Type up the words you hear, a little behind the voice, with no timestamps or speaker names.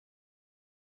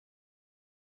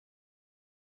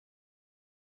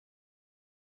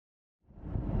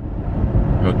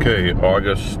Okay,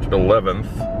 August 11th,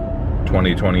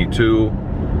 2022,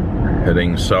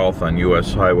 heading south on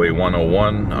US Highway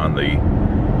 101 on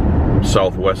the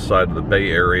southwest side of the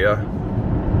Bay Area,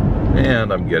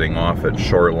 and I'm getting off at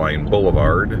Shoreline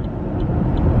Boulevard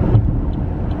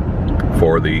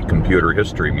for the Computer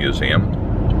History Museum.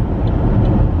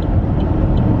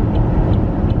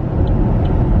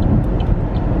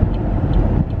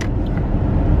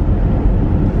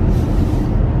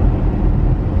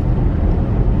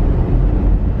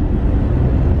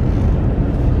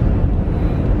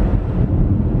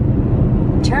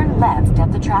 Turn left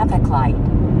at the traffic light.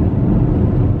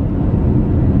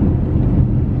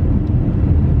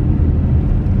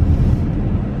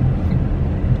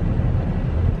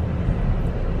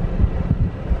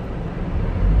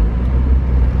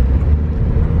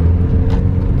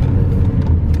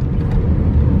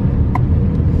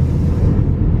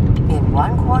 In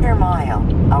 1/4 mile,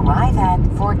 arrive at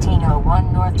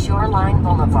 1401 North Shoreline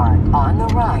Boulevard on the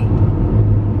right.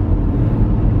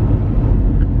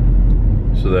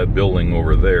 So that building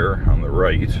over there on the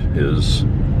right is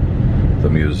the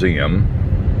museum.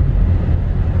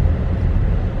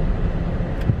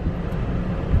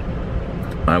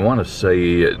 I want to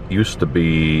say it used to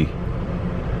be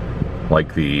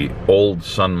like the old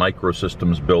Sun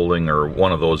Microsystems building or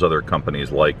one of those other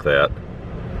companies like that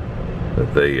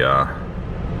they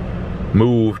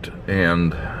moved,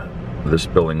 and this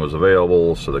building was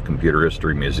available, so the Computer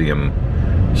History Museum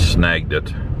snagged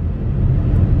it.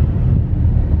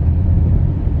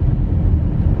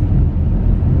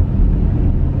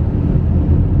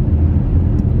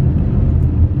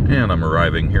 And I'm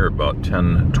arriving here about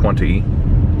 10:20.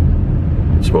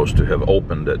 It's supposed to have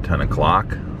opened at 10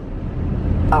 o'clock.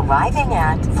 Arriving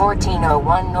at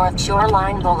 1401 North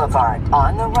Shoreline Boulevard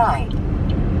on the right.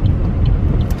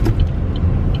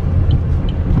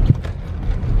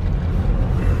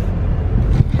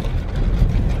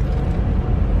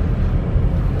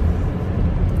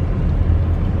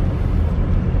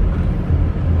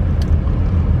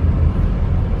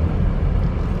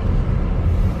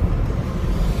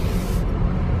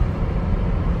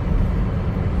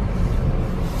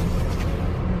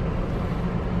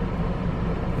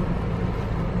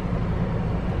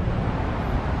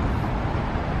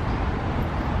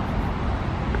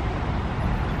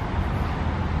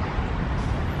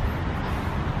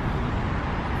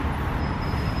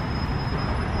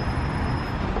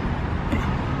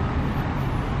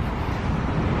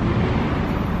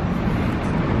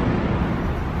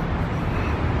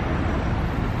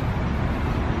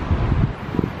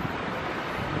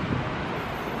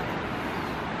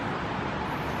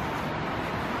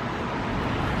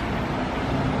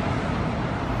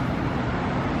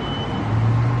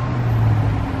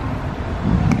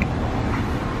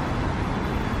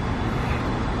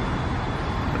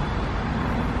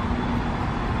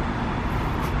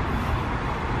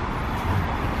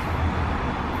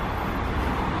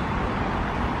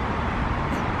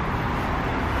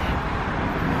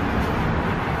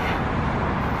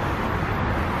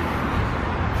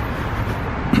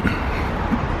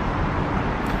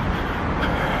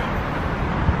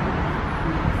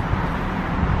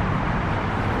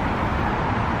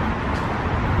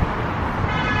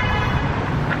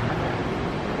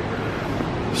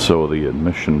 So the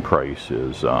admission price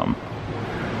is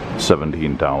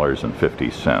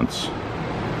 $17.50,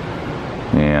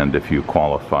 and if you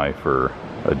qualify for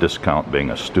a discount being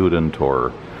a student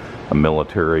or a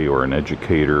military or an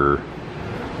educator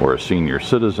or a senior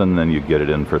citizen, then you get it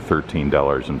in for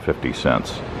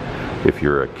 $13.50. If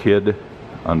you're a kid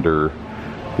under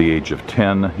the age of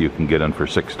 10, you can get in for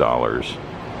 $6.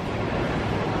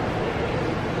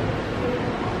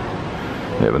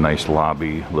 They have a nice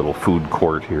lobby, little food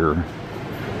court here.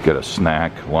 Get a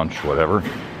snack, lunch, whatever.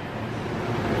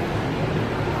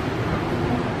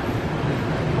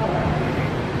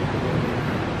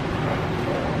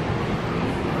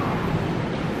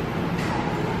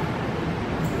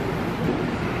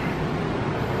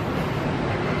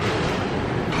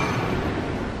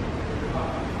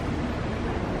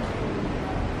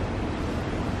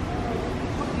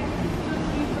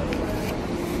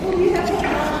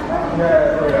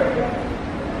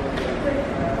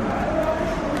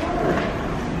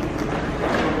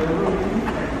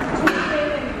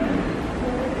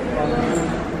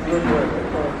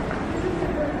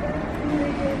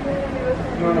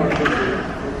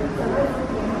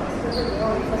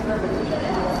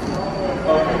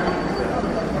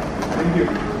 Thank you.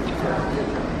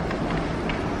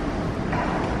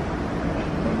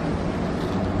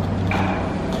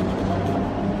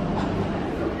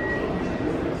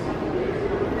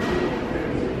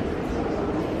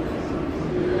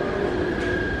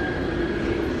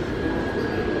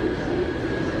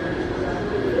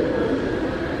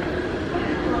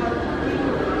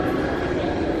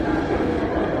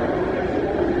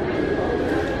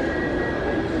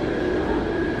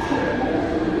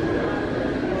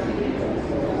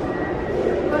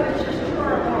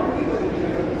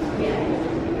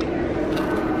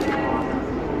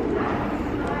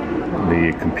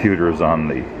 computers on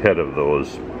the head of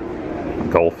those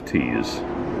golf tees.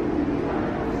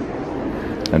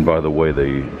 And by the way,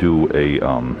 they do a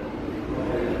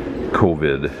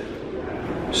COVID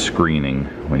screening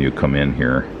when you come in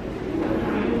here.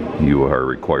 You are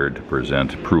required to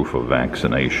present proof of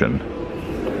vaccination.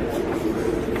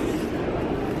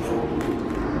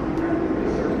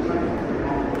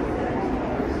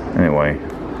 Anyway,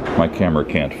 my camera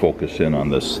can't focus in on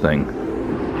this thing.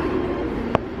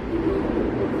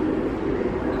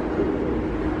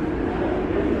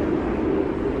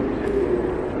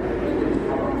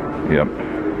 Yep.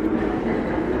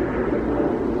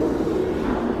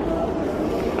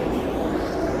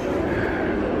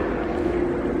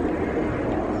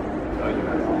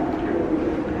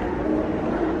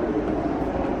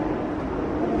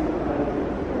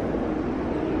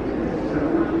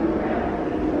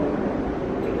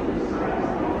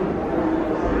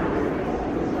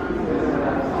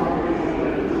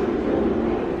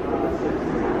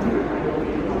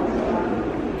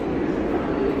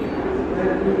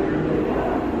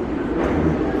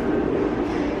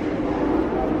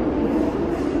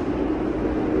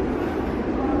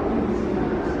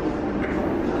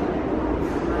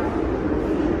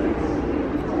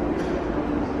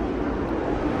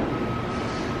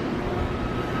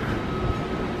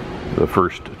 The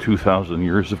first 2,000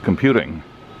 years of computing.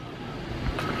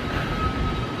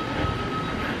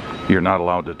 You're not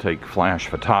allowed to take flash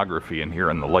photography in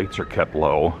here, and the lights are kept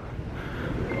low.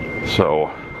 So,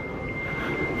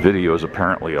 video is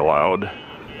apparently allowed.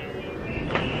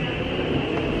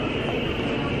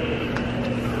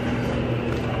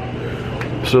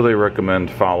 So they recommend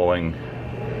following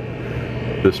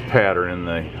this pattern, and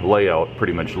the layout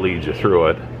pretty much leads you through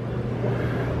it.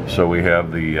 So we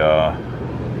have the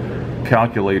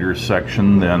calculators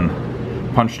section, then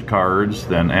punched cards,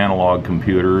 then analog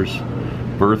computers,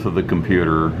 birth of the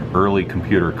computer, early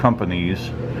computer companies,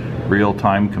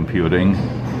 real-time computing,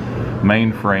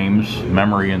 mainframes,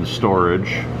 memory and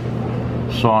storage,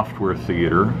 software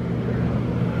theater,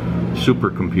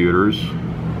 supercomputers,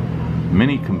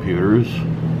 mini computers,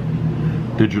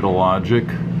 digital logic,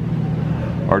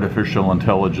 artificial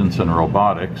intelligence and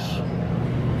robotics,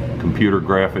 computer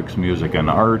graphics, music and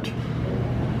art,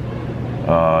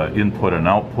 input and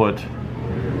output,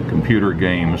 computer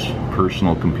games,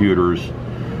 personal computers,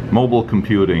 mobile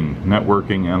computing,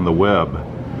 networking, and the web.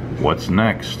 What's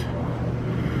next?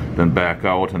 Then back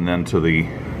out and then to the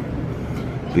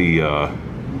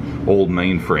old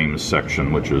mainframes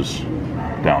section, which is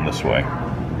down this way.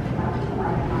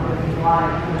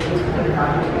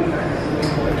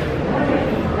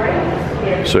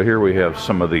 So here we have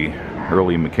some of the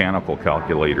early mechanical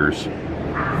calculators.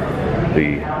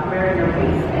 The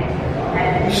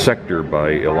Sector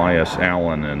by Elias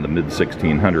Allen in the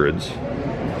mid-1600s,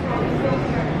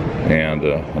 and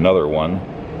another one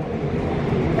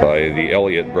by the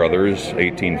Elliott brothers,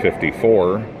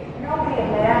 1854,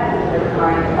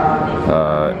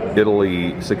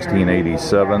 Italy,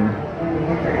 1687,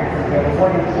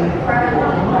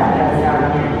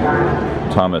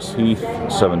 Thomas Heath,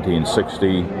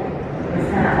 1760,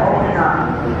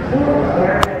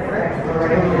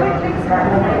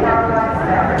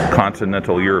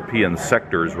 Continental European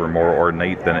sectors were more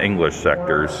ornate than English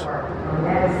sectors,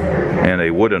 and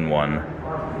a wooden one.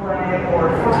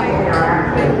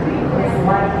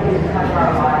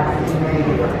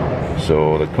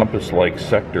 So the compass-like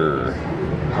sector,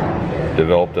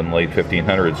 developed in late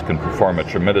 1500s, can perform a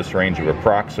tremendous range of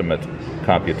approximate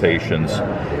computations,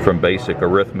 from basic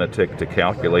arithmetic to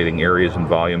calculating areas and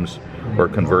volumes or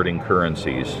converting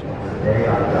currencies.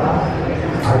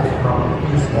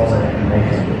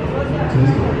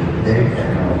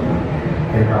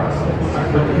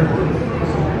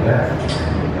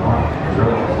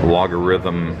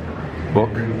 Logarithm book.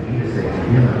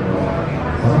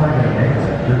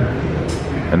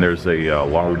 And there's a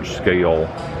large-scale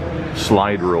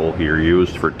slide rule here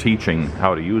used for teaching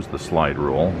how to use the slide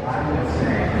rule,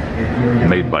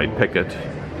 made by Pickett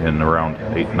in around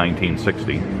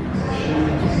 1960.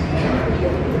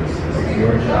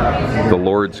 The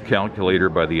Lord's calculator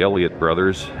by the Elliott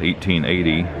brothers,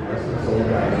 1880.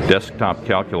 Desktop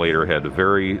calculator had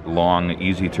very long,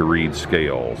 easy-to-read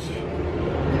scales.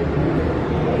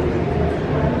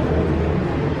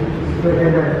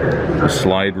 The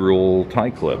slide rule tie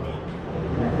clip.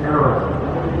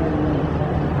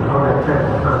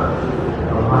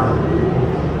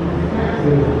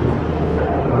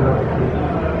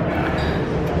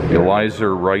 Eliza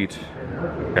Wright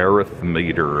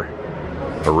arithmeter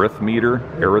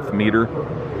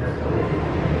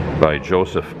by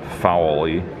Joseph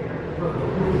Fowley,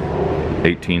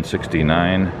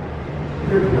 1869.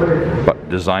 but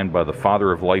designed by the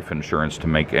father of life insurance to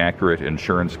make accurate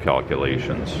insurance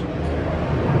calculations.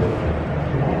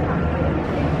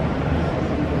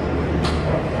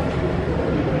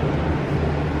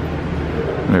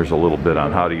 There's a little bit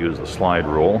on how to use the slide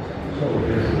rule,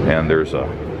 and there's a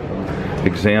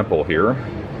example here.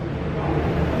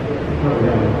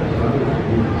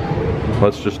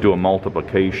 Let's just do a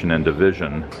multiplication and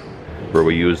division where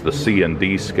we use the C and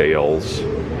D scales.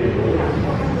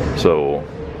 So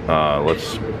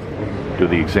let's do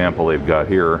the example they've got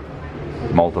here,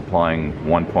 multiplying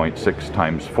 1.6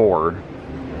 times 4.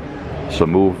 So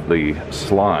move the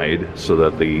slide so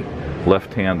that the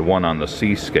left-hand one on the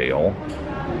C scale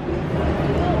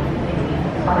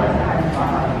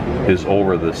is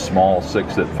over the small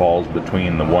 6 that falls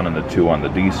between the 1 and the 2 on the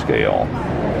D scale.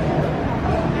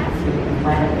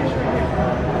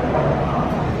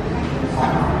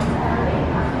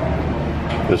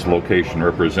 This location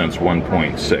represents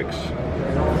 1.6.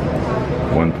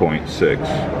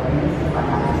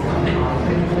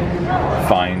 1.6.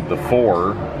 Find the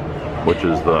 4, which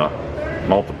is the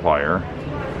multiplier,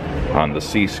 on the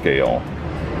C scale.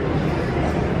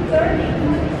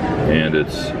 And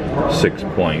it's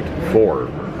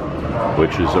 6.4,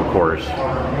 which is, of course,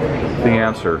 the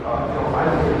answer.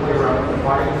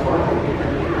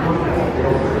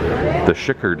 The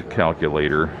Schickard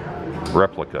calculator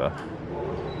replica.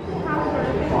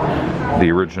 The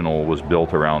original was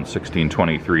built around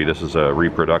 1623. This is a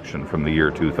reproduction from the year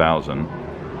 2000.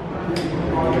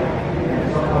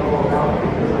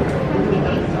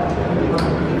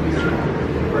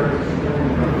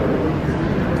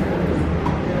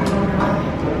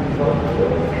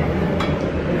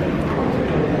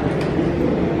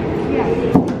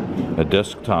 A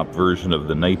desktop version of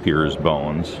the Napier's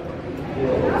bones.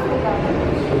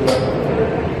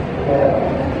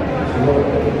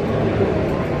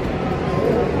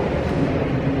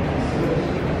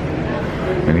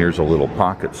 And here's a little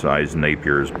pocket-sized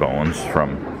Napier's bones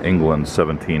from England,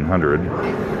 1700.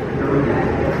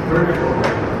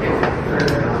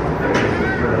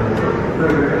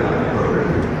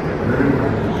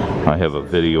 I have a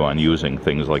video on using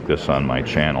things like this on my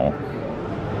channel.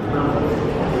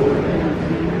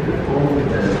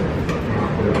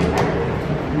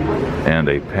 And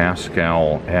a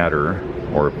Pascal adder,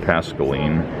 or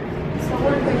Pascaline,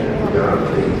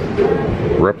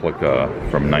 replica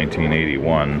from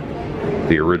 1981.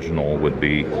 The original would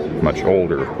be much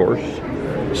older, of course,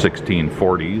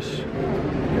 1640s.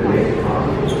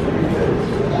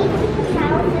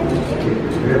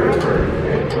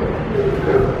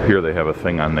 Here they have a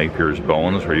thing on Napier's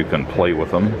bones where you can play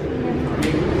with them.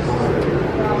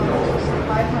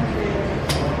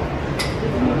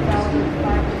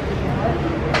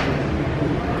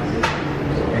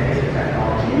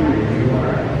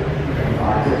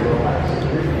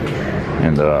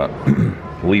 And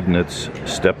Leibniz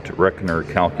stepped Reckner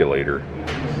calculator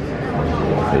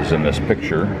is in this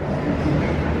picture.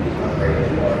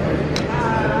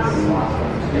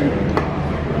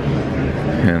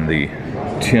 And the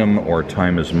Tim or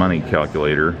time is money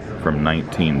calculator from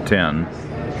 1910.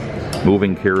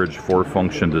 Moving carriage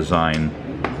 4-function design.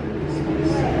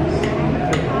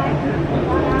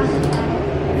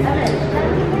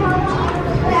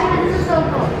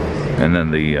 And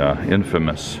then the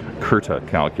infamous Curta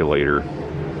calculator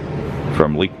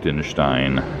from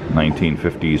Liechtenstein,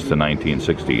 1950s to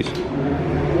 1960s.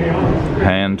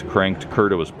 Hand-cranked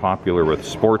Curta was popular with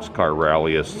sports car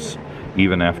rallyists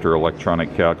even after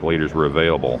electronic calculators were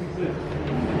available.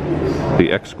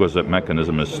 The exquisite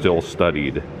mechanism is still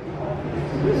studied.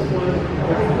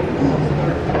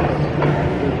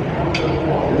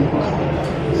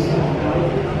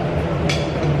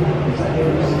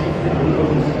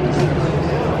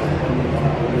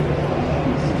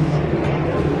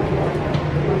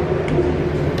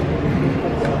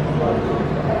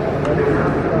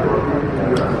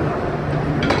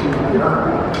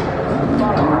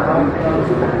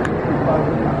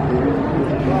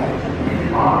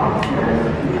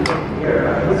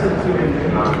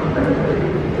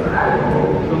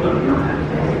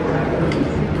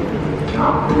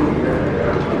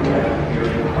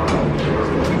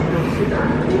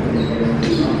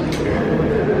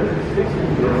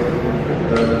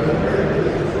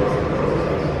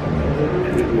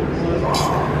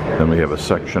 Then we have a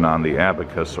section on the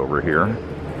abacus over here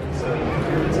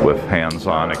with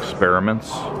hands-on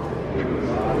experiments.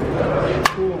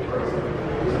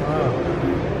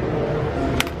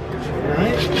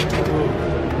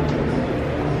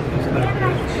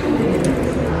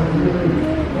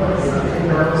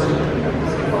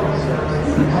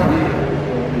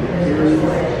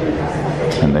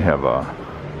 And And they have a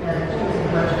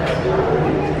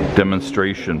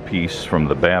demonstration piece from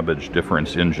the Babbage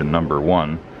Difference Engine number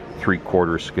 1,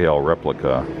 3/4 scale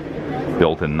replica,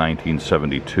 built in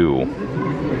 1972.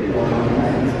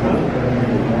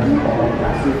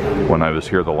 When I was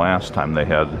here the last time, they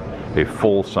had a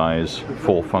full-size,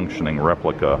 full-functioning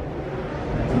replica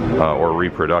or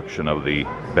reproduction of the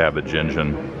Babbage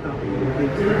engine.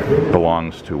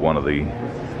 Belongs to one of the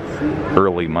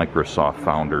early Microsoft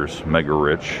founders, Mega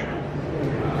Rich.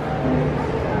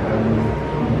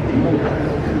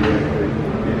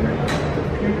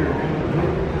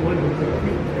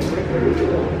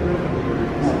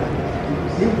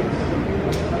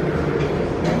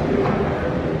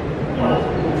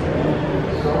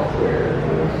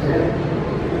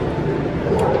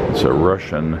 It's a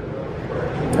Russian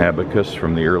abacus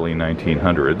from the early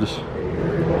 1900s.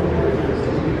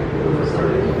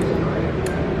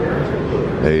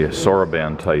 A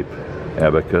Soroban type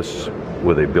abacus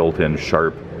with a built-in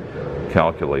sharp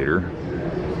calculator.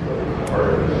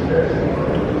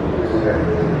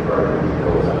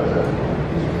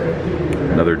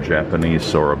 Another Japanese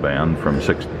Soroban from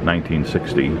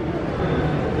 1960,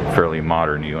 fairly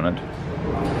modern unit.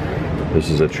 This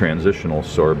is a transitional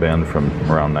Soroban from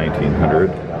around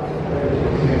 1900,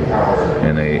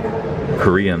 and a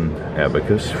Korean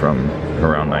abacus from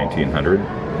around 1900,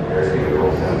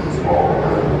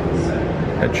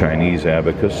 a Chinese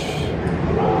abacus,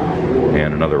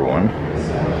 and another one.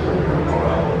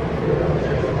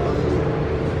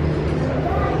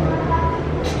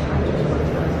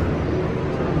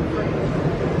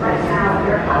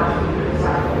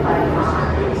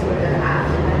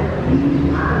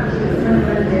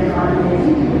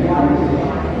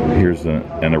 Here's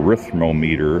an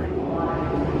arithmometer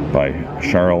by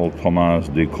Charles Thomas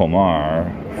de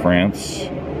Colmar, France,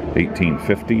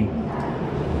 1850.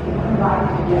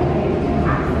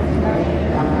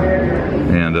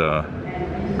 And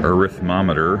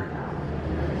arithmometer,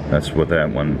 that's what that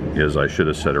one is. I should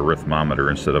have said arithmometer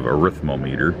instead of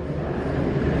arithmometer.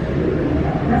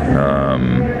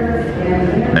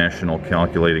 National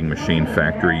Calculating Machine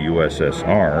Factory,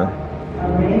 USSR.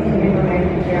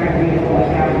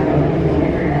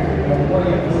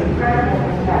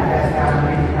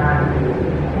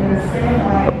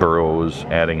 A Burroughs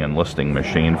adding and listing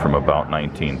machine from about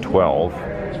 1912.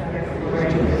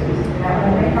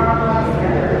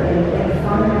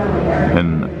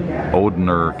 An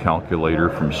Oedner calculator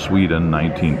from Sweden,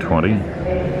 1920.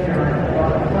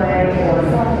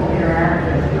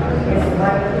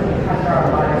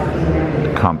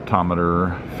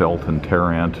 Comptometer, Felt and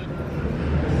Tarrant,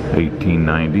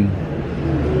 1890.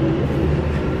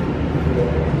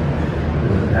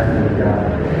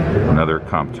 Another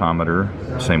comptometer,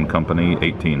 same company,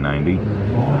 1890.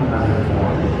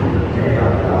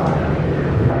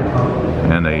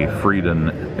 And a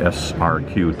Frieden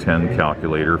SRQ-10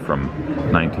 calculator from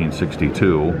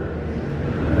 1962.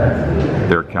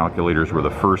 Their calculators were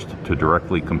the first to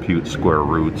directly compute square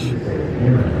roots.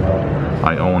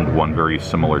 I owned one very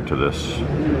similar to this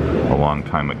a long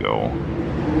time ago.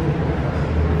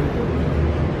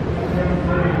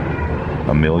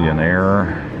 A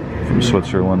Millionaire from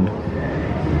Switzerland.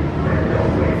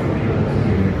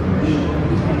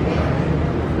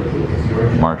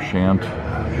 Marchant,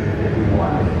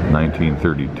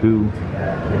 1932.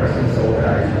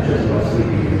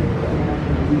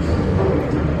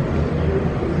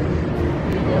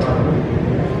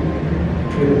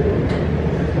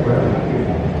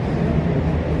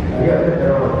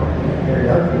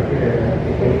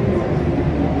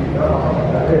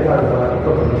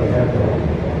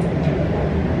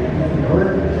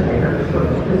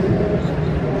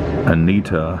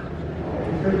 Anita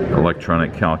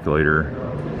electronic calculator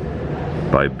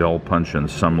by Bell Punch and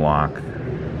Sumlock,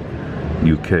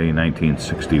 UK,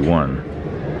 1961.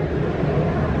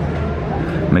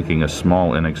 Making a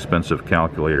small, inexpensive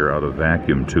calculator out of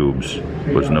vacuum tubes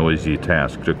was no easy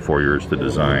task. Took 4 years to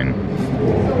design.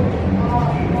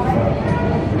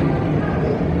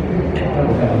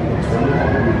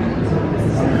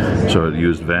 So it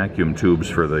used vacuum tubes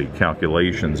for the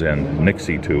calculations and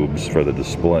Nixie tubes for the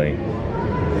display.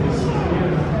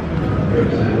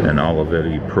 An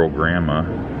Olivetti Programma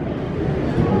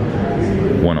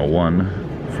 101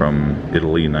 from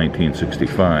Italy,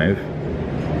 1965.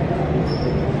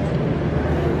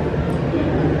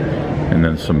 And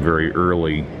then some very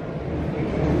early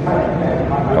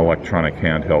electronic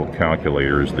handheld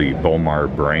calculators, the Bomar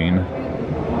Brain.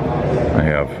 I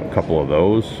have a couple of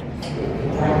those.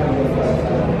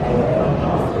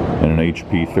 And an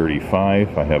HP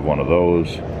 35, I have one of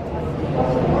those.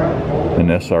 An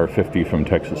SR50 from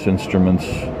Texas Instruments,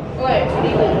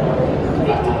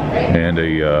 and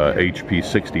a HP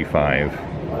 65.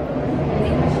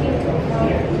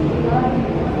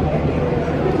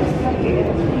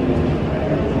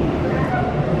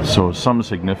 So some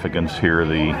significance here,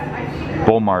 the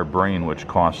Bomar Brain, which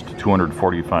cost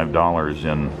 $245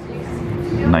 in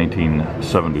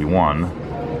 1971,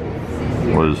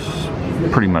 was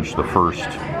pretty much the first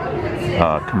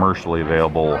commercially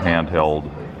available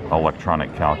handheld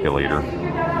electronic calculator,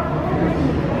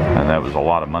 and that was a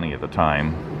lot of money at the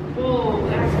time.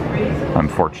 I'm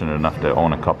fortunate enough to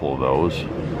own a couple of those.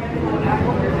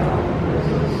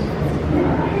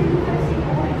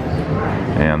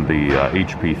 And the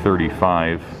HP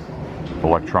 35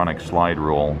 electronic slide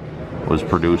rule was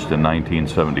produced in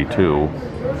 1972,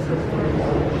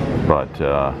 but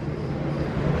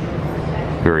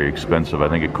very expensive. I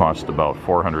think it cost about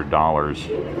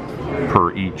 $400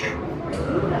 per each.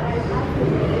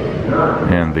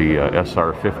 And the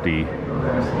SR50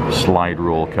 slide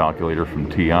rule calculator from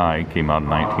TI came out in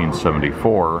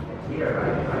 1974.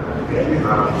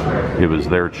 It was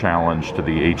their challenge to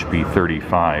the HP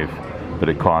 35, but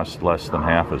it cost less than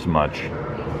half as much,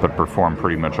 but performed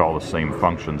pretty much all the same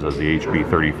functions as the HP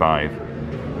 35.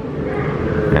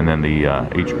 And then the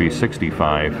HP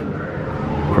 65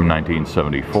 from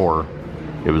 1974,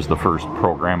 it was the first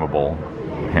programmable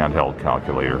handheld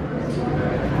calculator.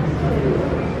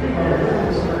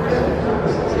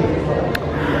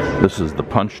 This is the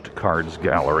punched cards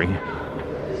gallery.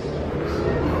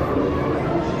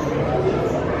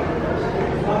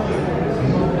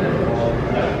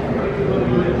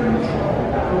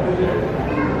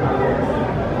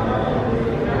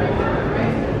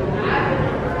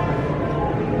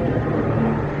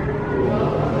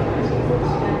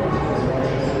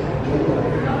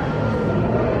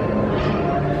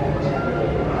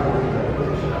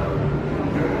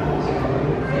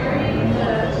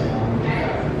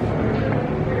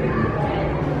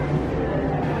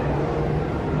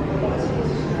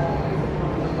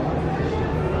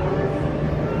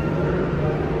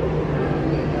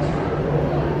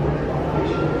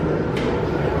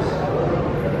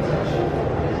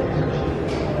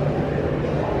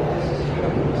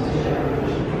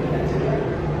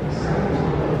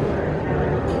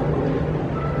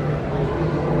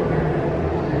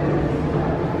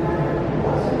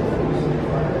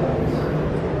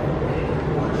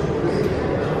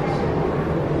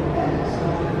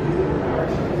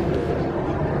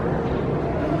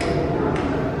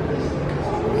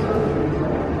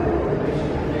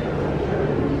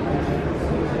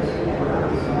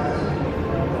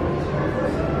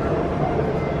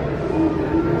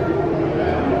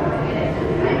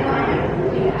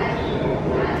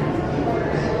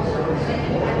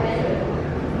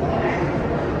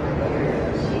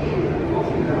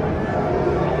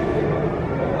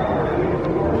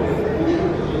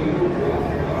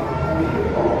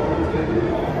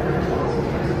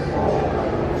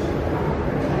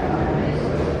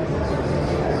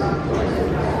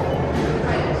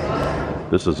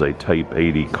 This is a Type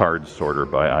 80 card sorter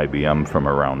by IBM from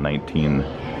around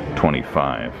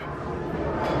 1925.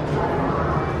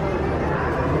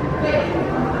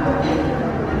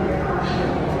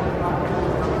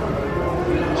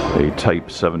 A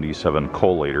Type 77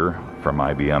 collator from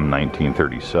IBM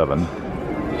 1937.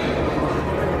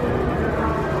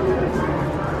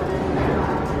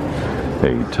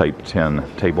 A Type 10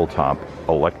 tabletop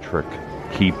electric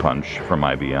key punch from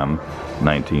IBM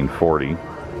 1940.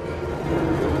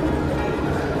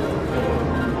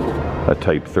 A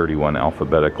Type 31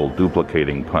 alphabetical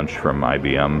duplicating punch from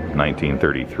IBM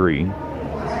 1933.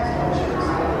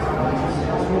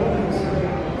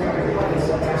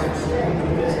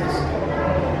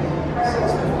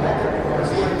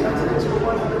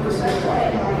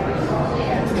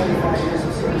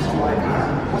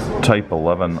 Type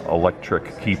 11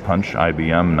 electric key punch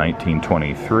IBM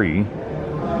 1923.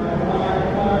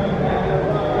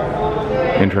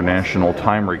 International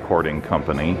Time Recording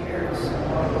Company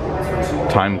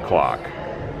time clock.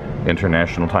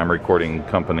 International Time Recording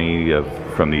Company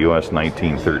from the US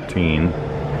 1913.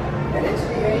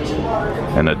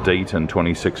 And a Dayton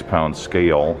 26-pound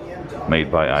scale made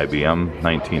by IBM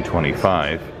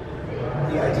 1925.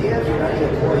 The idea of uniting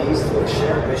employees through a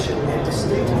shared mission and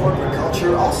distinct corporate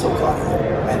culture also caught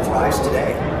on and thrives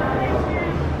today.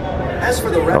 As for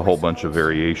the a whole bunch of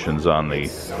variations on the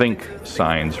Think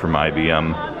signs from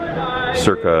IBM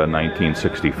circa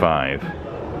 1965,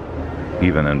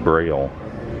 even in Braille.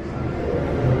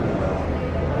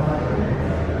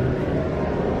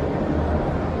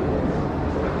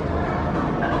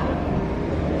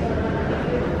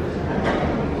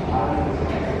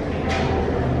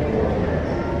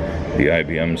 The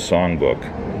IBM songbook.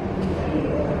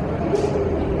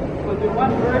 We'll do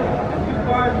one verse and two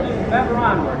choruses ever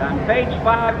onward on page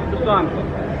 5 of the songbook.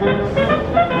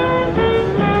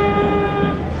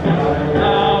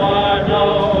 Now I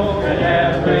know in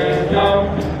every zone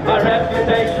our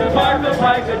reputation sparkles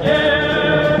like a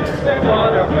gem. They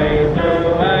fought our way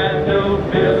through and to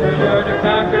feel sure to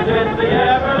conquer with the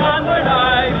ever onward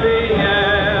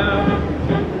IBM.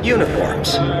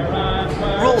 Uniforms.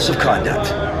 Rules of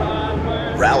conduct.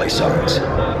 Rally songs.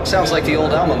 Sounds like the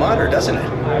old alma mater, doesn't it?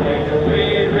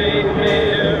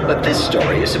 But this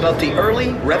story is about the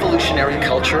early revolutionary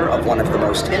culture of one of the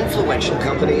most influential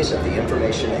companies of the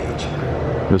information age.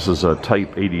 This is a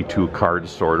Type 82 card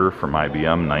sorter from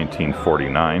IBM,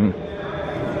 1949.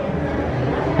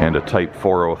 And a Type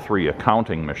 403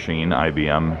 accounting machine,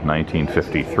 IBM,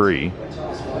 1953.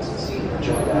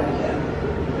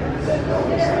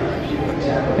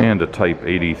 And a Type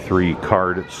 83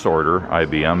 card sorter,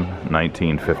 IBM,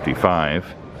 1955.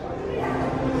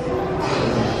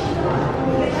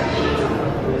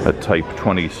 A Type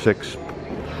 26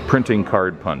 printing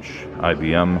card punch,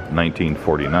 IBM,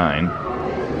 1949.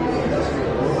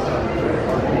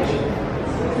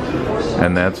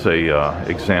 And that's a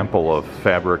example of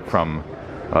fabric from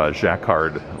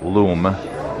Jacquard loom,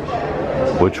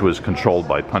 which was controlled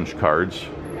by punch cards,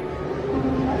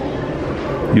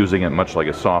 using it much like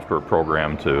a software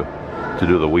program to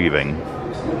do the weaving.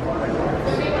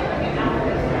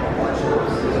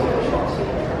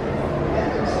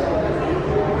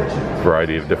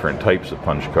 Variety of different types of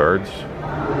punch cards.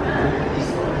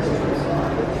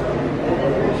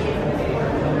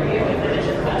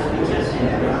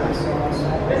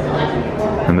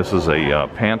 And this is a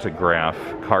pantograph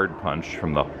card punch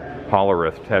from the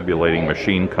Hollerith Tabulating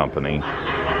Machine Company,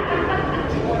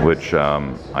 which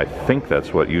I think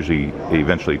that's what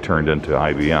eventually turned into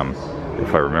IBM,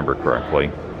 if I remember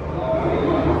correctly.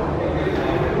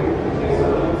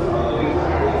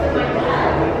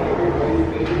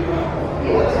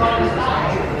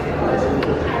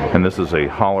 And this is a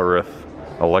Hollerith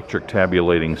electric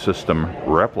tabulating system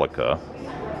replica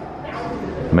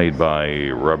made by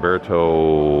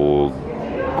Roberto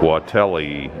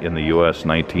Guatelli in the US,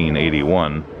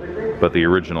 1981, but the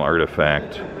original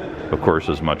artifact, of course,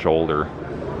 is much older.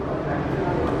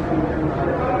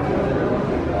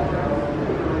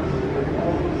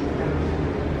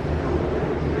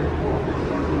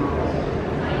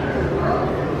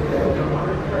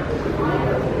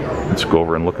 Let's go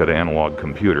over and look at analog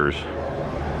computers.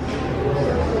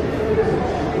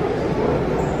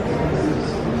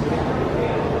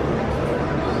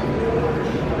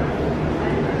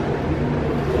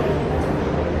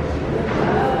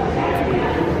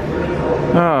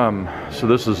 So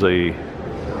this is a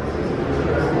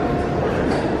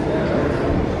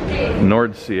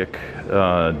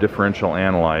Nordseek differential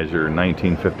analyzer,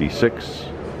 1956.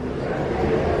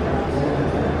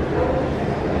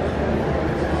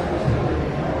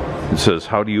 It says,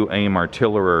 how do you aim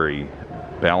artillery,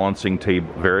 balancing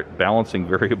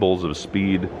variables of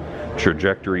speed,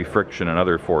 trajectory, friction, and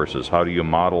other forces? How do you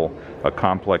model a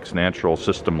complex natural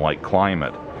system like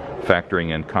climate, factoring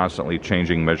in constantly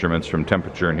changing measurements from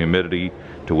temperature and humidity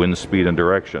to wind speed and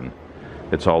direction?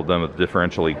 It's all done with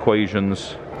differential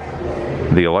equations.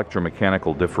 The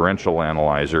electromechanical differential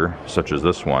analyzer, such as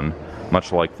this one,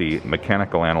 much like the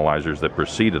mechanical analyzers that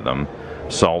preceded them,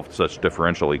 solved such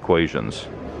differential equations,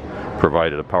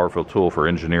 provided a powerful tool for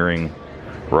engineering,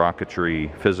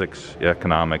 rocketry, physics,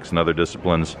 economics, and other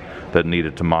disciplines that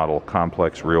needed to model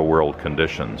complex real-world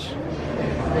conditions.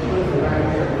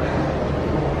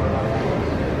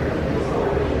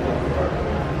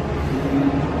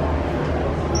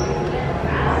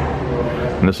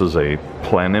 And this is a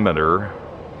planimeter,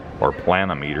 or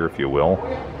planimeter, if you will.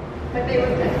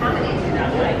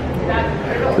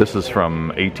 This is from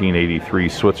 1883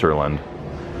 Switzerland.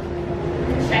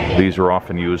 These are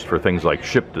often used for things like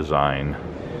ship design.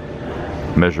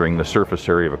 Measuring the surface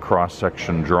area of a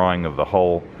cross-section, drawing of the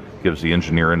hull gives the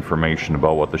engineer information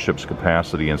about what the ship's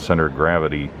capacity and center of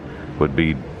gravity would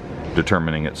be,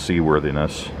 determining its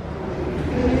seaworthiness.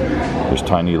 There's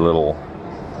tiny little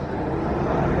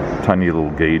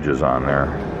gauges on there.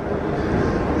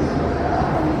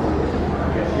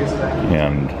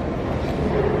 And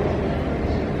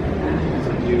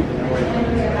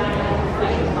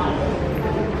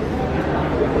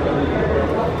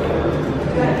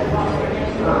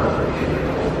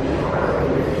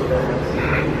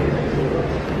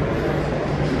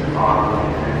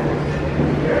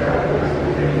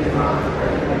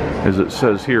as it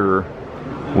says here,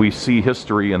 we see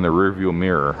history in the rearview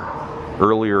mirror.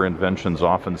 Earlier inventions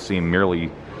often seem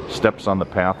merely steps on the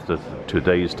path to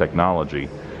today's technology.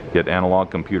 Yet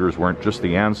analog computers weren't just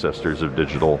the ancestors of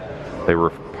digital, they were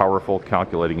powerful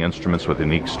calculating instruments with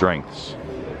unique strengths.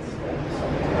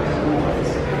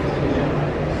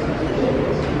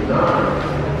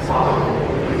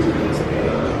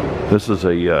 This is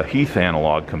a Heath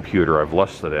analog computer. I've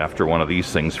lusted after one of these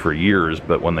things for years,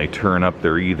 but when they turn up,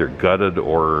 they're either gutted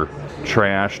or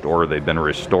trashed, or they've been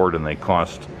restored and they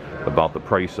cost about the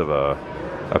price of a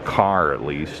car at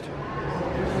least,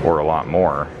 or a lot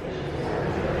more.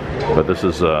 But this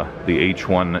is the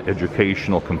H1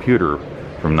 educational computer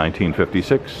from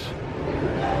 1956.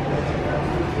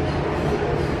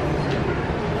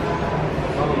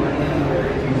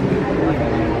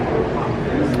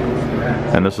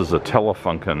 And this is a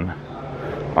Telefunken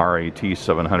RAT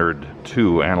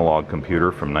 702 analog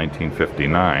computer from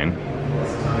 1959.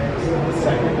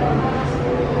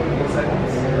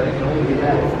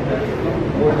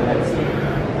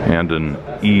 And an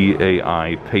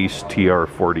EAI Pace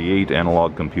TR-48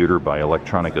 analog computer by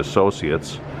Electronic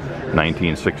Associates,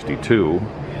 1962.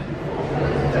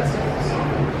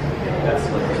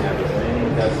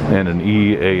 And an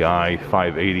EAI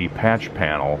 580 patch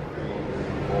panel.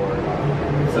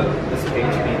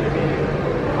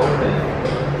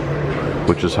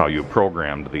 Which is how you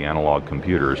programmed the analog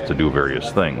computers to do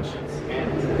various things.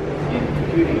 In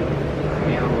computing,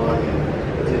 analog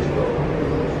and digital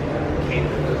came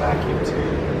from the vacuum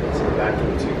tube. So the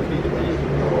vacuum tube could either be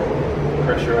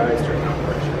pressurized or not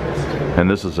pressurized. And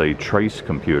this is a trace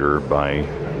computer by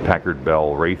Packard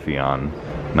Bell Raytheon,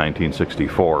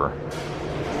 1964.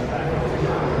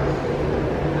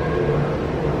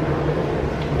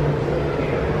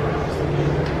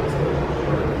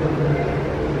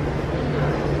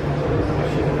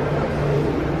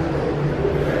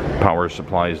 Power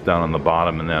supplies down on the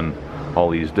bottom, and then all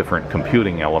these different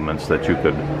computing elements that you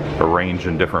could arrange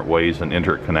in different ways and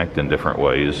interconnect in different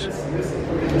ways.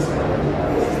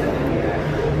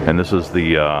 And this is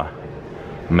the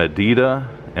Maddida,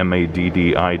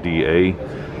 M-A-D-D-I-D-A,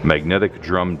 magnetic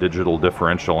drum digital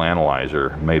differential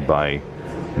analyzer, made by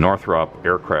Northrop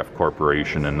Aircraft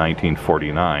Corporation in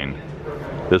 1949.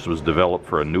 This was developed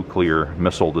for a nuclear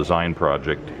missile design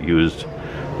project,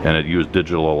 and it used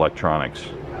digital electronics.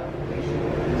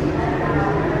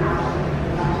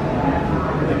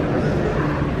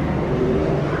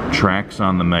 Tracks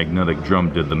on the magnetic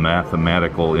drum did the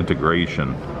mathematical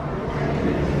integration.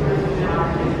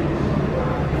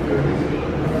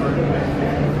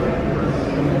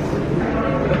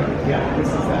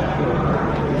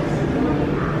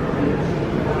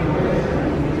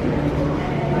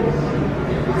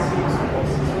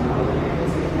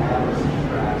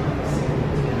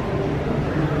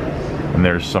 And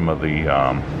there's some of the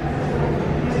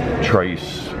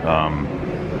trace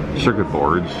circuit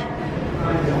boards.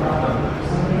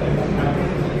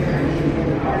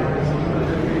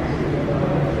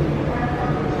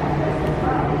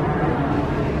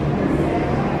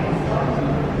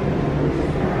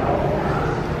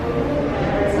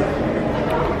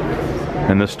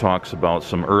 And this talks about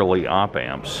some early op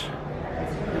amps.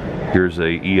 Here's a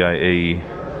EIA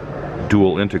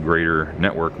dual integrator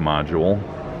network module.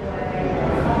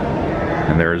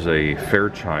 And there's a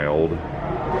Fairchild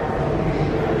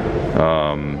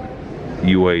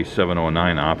UA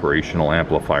 709 operational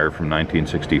amplifier from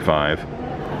 1965.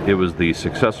 It was the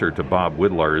successor to Bob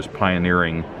Widlar's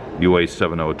pioneering UA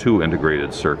 702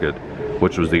 integrated circuit,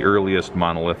 which was the earliest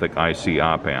monolithic IC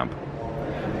op amp.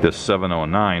 This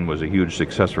 709 was a huge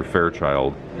success for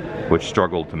Fairchild, which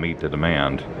struggled to meet the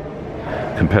demand.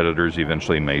 Competitors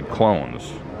eventually made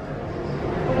clones.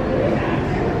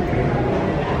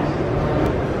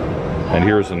 And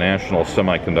here's a National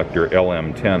Semiconductor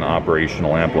LM10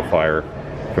 operational amplifier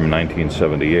from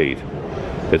 1978.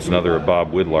 It's another of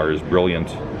Bob Widlar's brilliant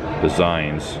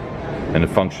designs, and it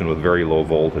functioned with very low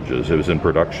voltages. It was in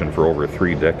production for over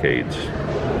 3 decades.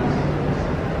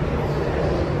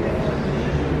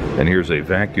 And here's a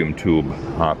vacuum tube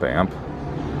op amp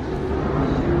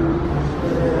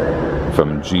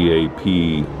from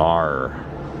GAPR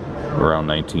around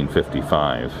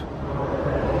 1955.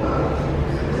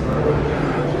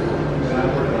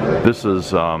 This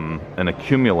is an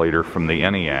accumulator from the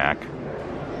ENIAC,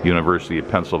 University of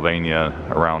Pennsylvania,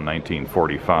 around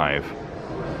 1945.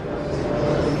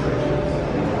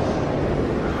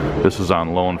 This is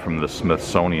on loan from the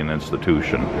Smithsonian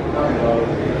Institution.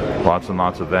 Lots and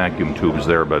lots of vacuum tubes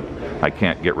there, but I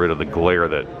can't get rid of the glare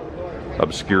that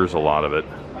obscures a lot of it.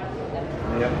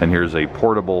 And here's a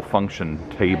portable function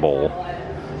table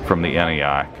from the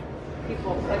ENIAC.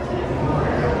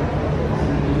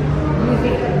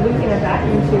 Using a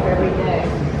vacuum tube every day,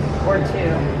 or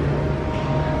 2.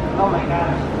 Oh my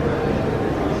gosh.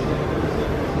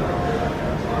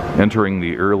 Entering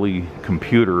the early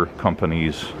computer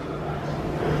companies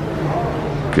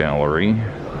gallery.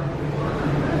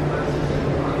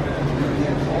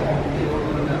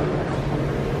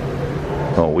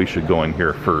 Oh, we should go in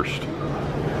here first.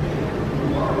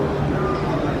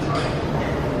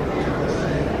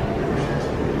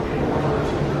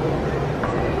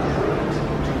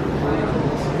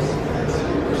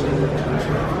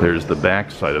 There's the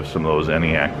back side of some of those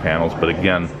ENIAC panels, but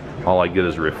again, all I get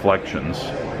is reflections.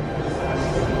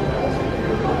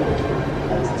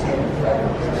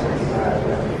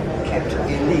 Kept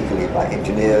illegally by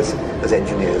engineers, as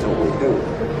engineers always do.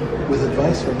 With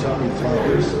advice from Tommy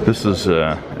Flowers. This is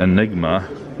an Enigma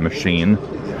machine,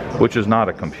 which is not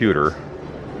a computer.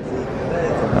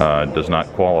 Does not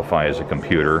qualify as a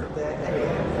computer,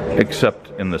 except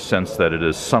in the sense that it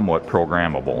is somewhat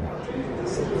programmable.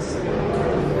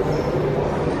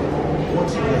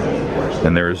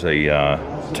 And there's a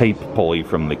tape pulley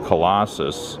from the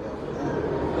Colossus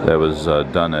that was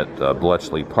done at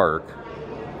Bletchley Park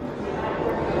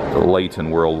late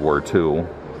in World War II.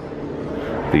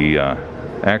 The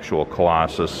actual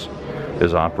Colossus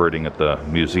is operating at the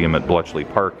museum at Bletchley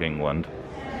Park, England.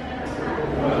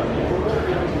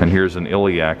 And here's an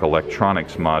Iliac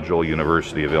electronics module,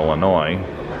 University of Illinois,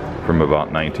 from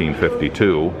about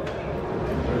 1952.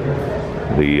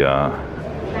 The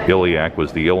Iliac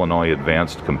was the Illinois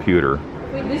Advanced Computer.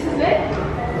 Wait, this is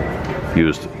it?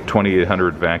 Used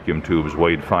 2,800 vacuum tubes,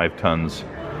 weighed 5 tons,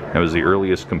 and was the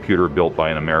earliest computer built by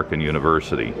an American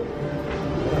university.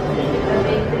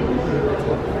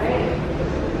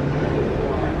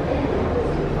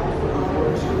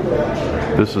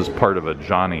 This is part of a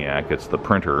Johnniac. It's the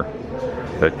printer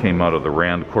that came out of the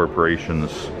Rand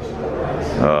Corporation's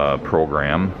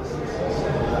program.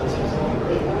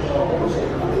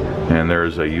 And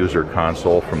there's a user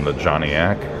console from the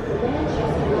Johnniac.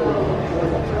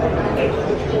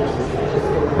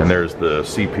 And there's the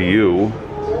CPU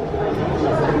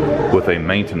with a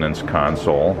maintenance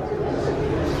console.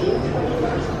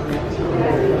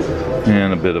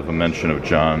 And a bit of a mention of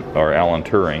Alan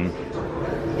Turing.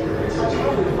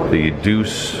 The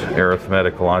Deuce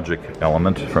arithmetic logic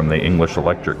element from the English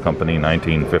Electric Company,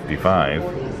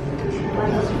 1955.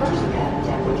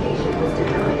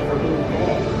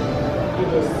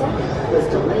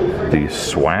 The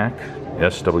SWAC,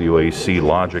 S-W-A-C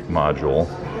logic module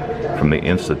from the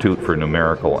Institute for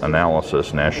Numerical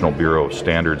Analysis, National Bureau of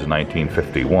Standards,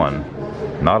 1951.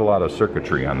 Not a lot of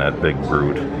circuitry on that big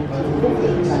brute.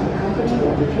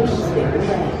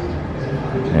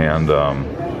 And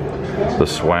the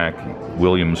SWAC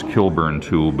Williams-Kilburn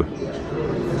tube,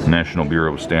 National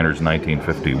Bureau of Standards,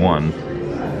 1951.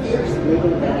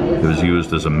 It was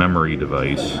used as a memory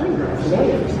device.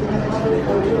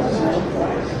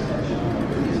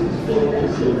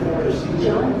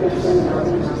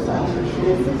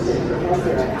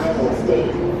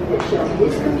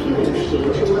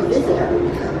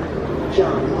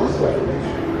 John Moffett.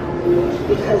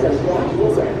 Because of that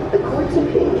visit, the court's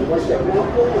opinion was that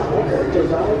Moffett and Becker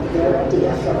derived their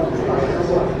idea from a prior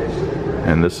work.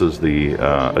 And this is the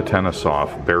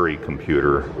Atanasoff Berry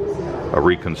computer, a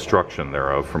reconstruction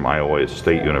thereof from Iowa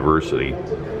State University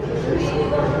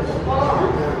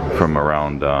from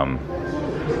around,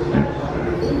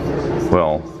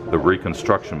 well, the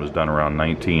reconstruction was done around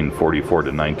 1944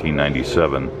 to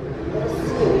 1997.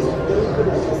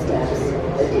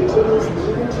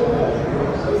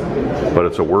 But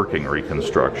it's a working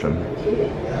reconstruction.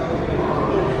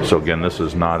 So again, this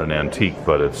is not an antique,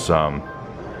 but it's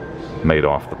made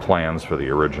off the plans for the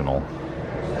original.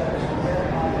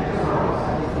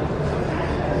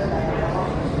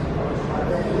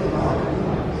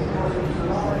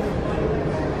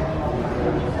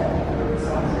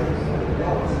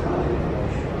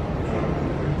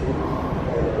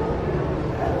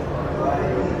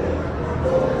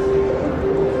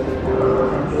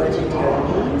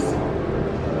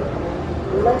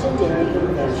 Legendary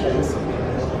inventions.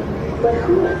 But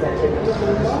who invented the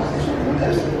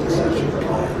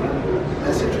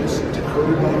Messages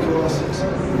decoded by Colossus.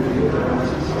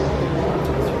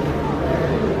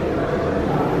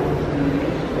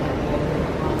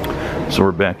 So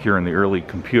we're back here in the early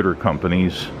computer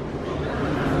companies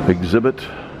exhibit.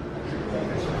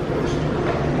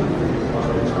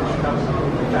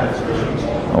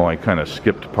 Oh, I kind of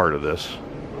skipped part of this.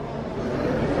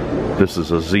 This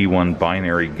is a Z1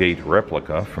 binary gate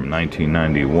replica from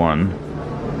 1991,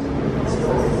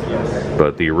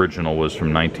 but the original was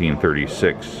from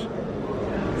 1936.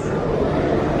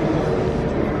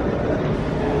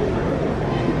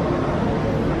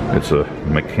 It's a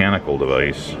mechanical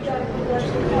device.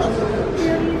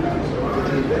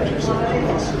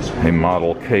 A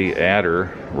Model K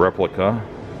adder replica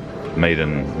made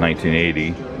in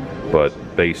 1980, but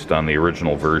based on the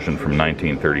original version from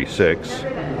 1936.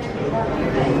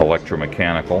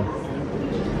 Electromechanical.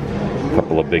 A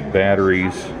couple of big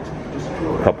batteries.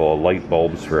 A couple of light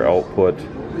bulbs for output.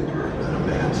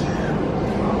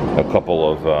 A couple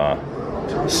of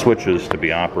switches to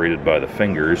be operated by the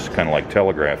fingers, kind of like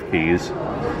telegraph keys,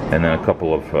 and then a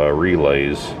couple of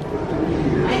relays.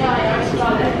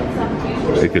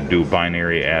 They could do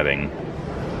binary adding.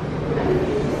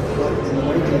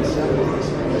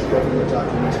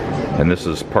 And this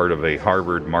is part of a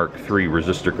Harvard Mark III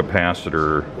resistor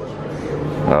capacitor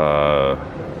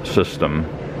system.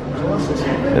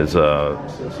 Is a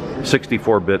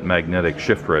 64-bit magnetic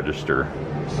shift register.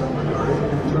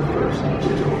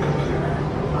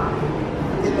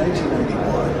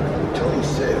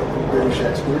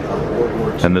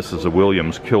 And this is a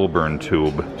Williams-Kilburn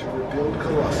tube,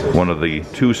 one of the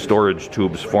two storage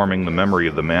tubes forming the memory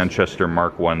of the Manchester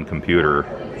Mark I computer.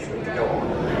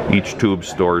 Each tube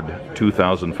stored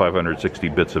 2,560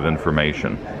 bits of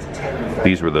information.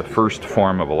 These were the first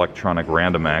form of electronic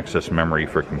random access memory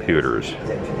for computers.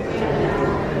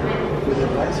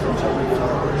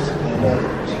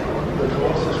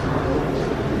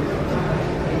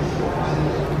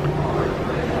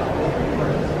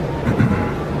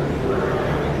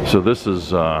 So this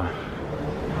is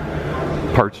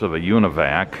parts of a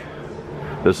univac.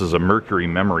 This is a mercury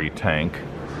memory tank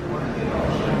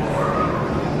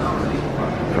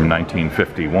from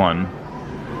 1951,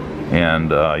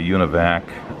 and univac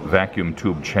vacuum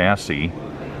tube chassis,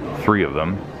 3 of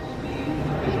them.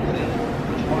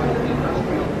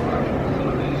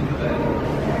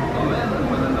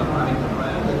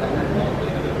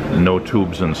 No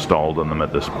tubes installed on them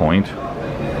at this point.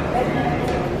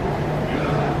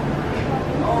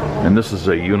 And this is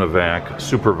a univac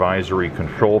supervisory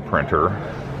control printer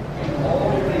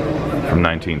from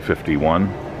 1951.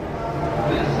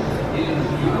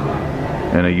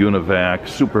 And a univac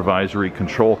supervisory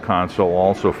control console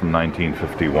also from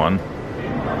 1951.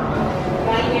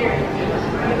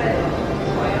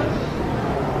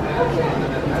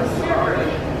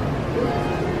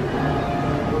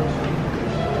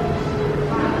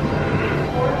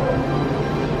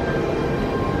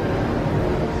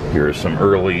 Here are some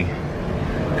early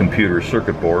computer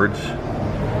circuit boards.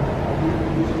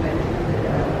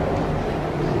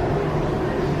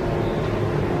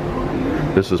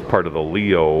 This is part of the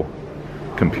Leo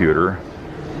computer.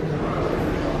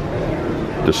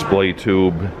 Display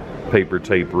tube, paper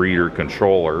tape reader,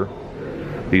 controller.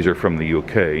 These are from the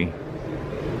UK.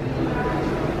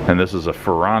 And this is a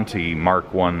Ferranti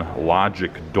Mark I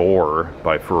logic door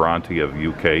by Ferranti of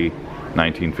UK,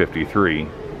 1953.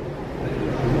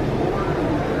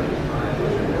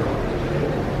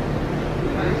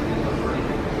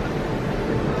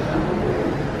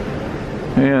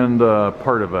 And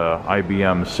part of a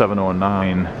IBM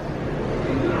 709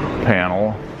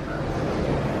 panel.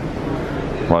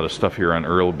 A lot of stuff here on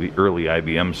early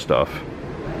IBM stuff.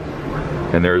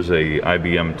 And there's a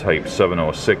IBM Type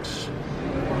 706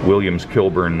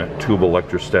 Williams-Kilburn tube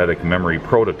electrostatic memory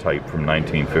prototype from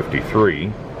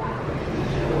 1953.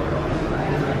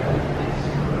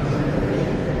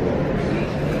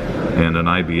 And an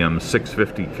IBM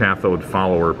 650 cathode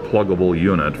follower pluggable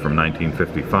unit from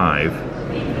 1955.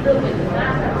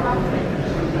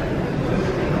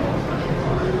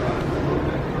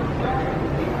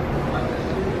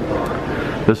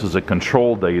 This is a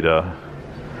control data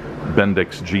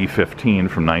Bendix G15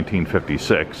 from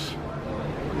 1956.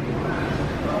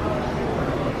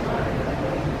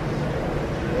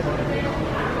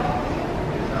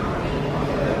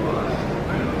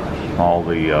 All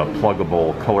the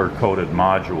pluggable color-coded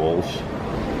modules.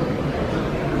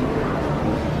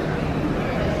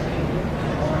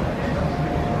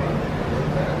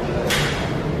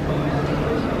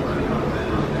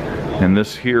 And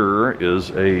this here is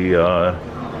a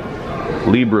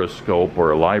Librascope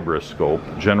or a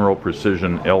Librascope, General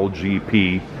Precision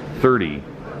LGP 30,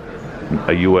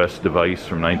 a US device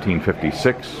from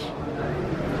 1956.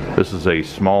 This is a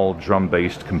small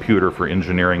drum-based computer for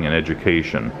engineering and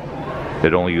education.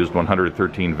 It only used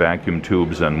 113 vacuum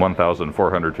tubes and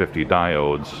 1,450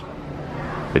 diodes.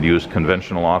 It used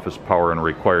conventional office power and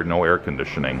required no air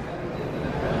conditioning.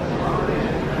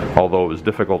 Although it was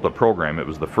difficult to program, it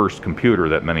was the first computer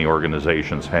that many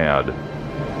organizations had.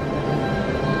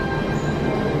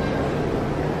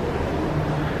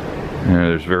 And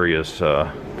there's various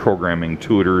programming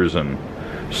tutors and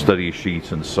study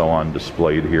sheets and so on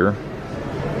displayed here.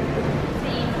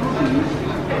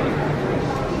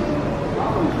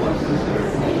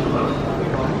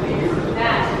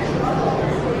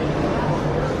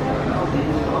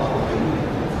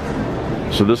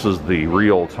 So this is the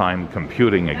real-time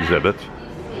computing exhibit.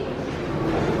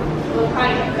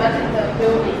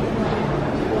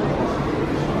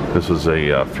 This is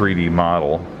a 3D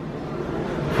model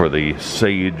for the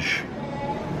Sage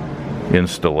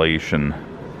installation.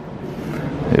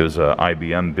 It was an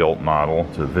IBM built model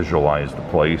to visualize the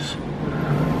place.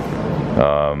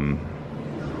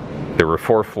 There were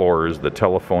 4 floors: the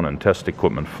telephone and test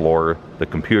equipment floor, the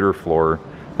computer floor,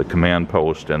 the command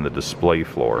post, and the display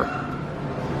floor.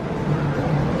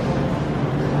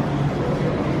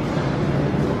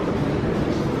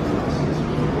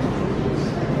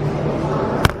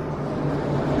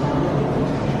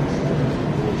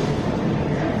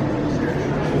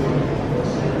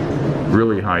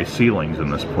 Really high ceilings in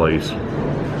this place.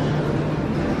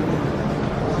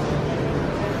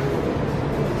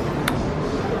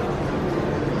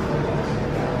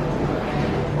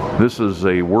 This is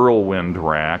a whirlwind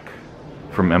rack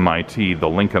from MIT, the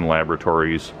Lincoln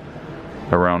Laboratories,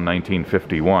 around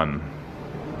 1951.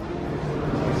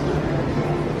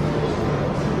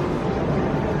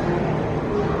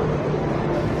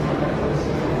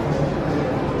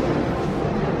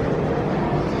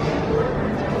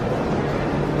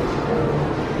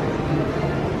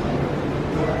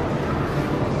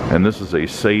 And this is a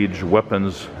Sage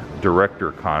Weapons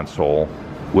Director console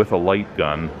with a light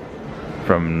gun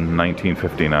from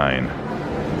 1959.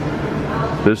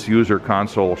 This user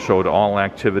console showed all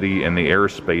activity in the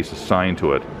airspace assigned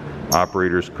to it.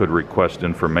 Operators could request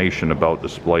information about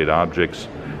displayed objects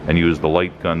and use the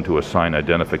light gun to assign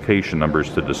identification numbers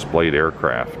to displayed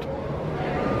aircraft.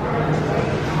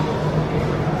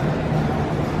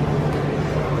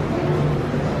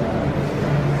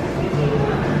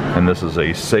 And this is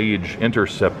a Sage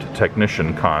Intercept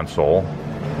Technician console,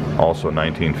 also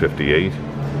 1958.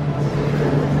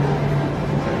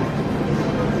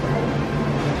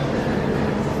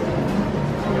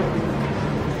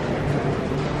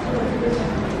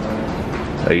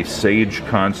 A Sage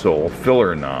console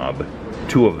filler knob,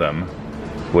 2 of them,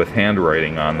 with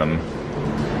handwriting on them,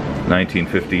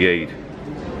 1958.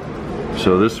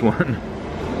 So this one,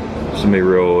 somebody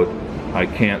wrote, "I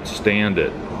can't stand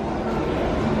it."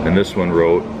 And this one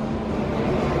wrote,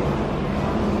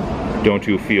 "Don't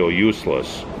you feel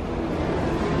useless?"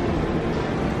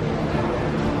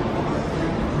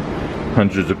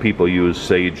 Hundreds of people use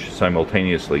Sage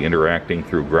simultaneously, interacting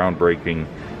through groundbreaking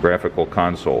graphical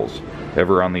consoles.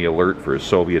 Ever on the alert for a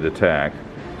Soviet attack,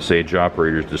 Sage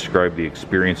operators describe the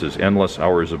experience as endless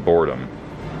hours of boredom,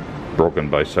 broken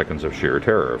by seconds of sheer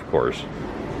terror, of course.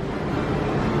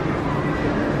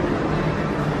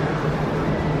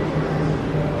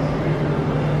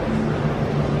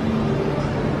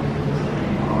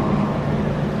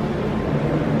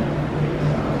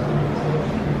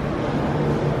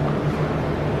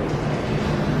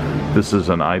 This is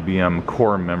an IBM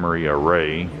core memory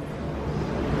array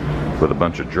with a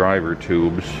bunch of driver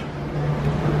tubes,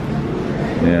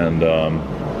 and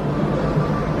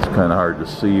it's kind of hard to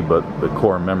see, but the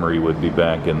core memory would be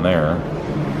back in there.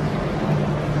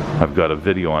 I've got a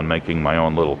video on making my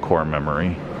own little core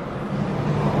memory.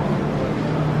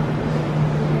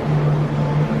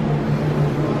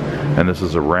 And this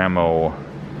is a Ramo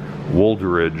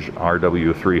Wooldridge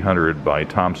RW300 by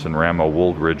Thomson Ramo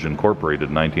Wooldridge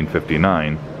Incorporated,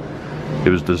 1959. It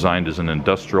was designed as an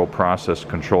industrial process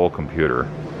control computer.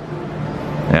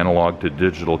 Analog to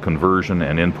digital conversion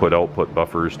and input-output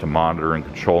buffers to monitor and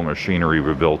control machinery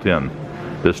were built in.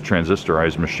 This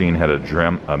transistorized machine had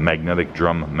a magnetic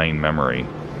drum main memory.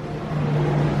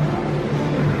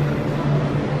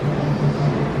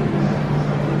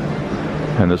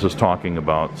 And this is talking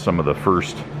about some of the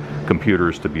first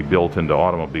computers to be built into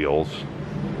automobiles,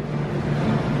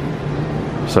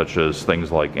 such as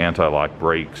things like anti-lock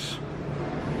brakes.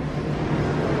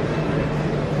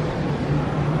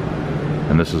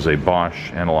 And this is a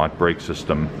Bosch analog brake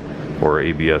system, or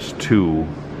ABS-2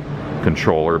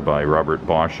 controller by Robert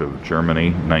Bosch of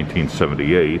Germany,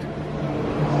 1978.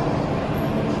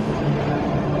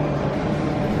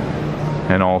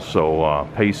 And also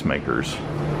pacemakers.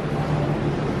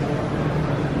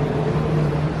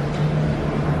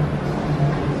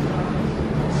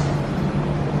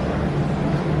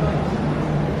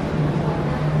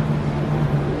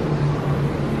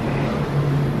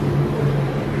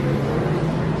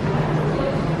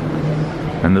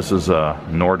 And this is a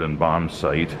Norden bomb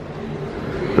sight,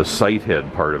 the sight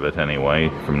head part of it anyway,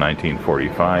 from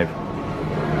 1945.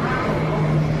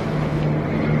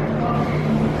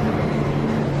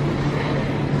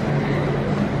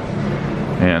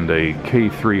 And a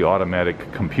K3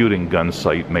 automatic computing gun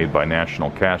sight made by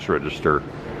National Cash Register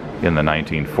in the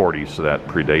 1940s, so that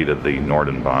predated the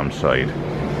Norden bomb site.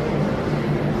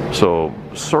 So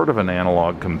sort of an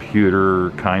analog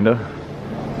computer, kinda.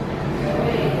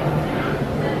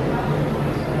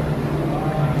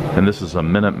 And this is a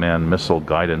Minuteman missile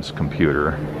guidance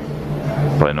computer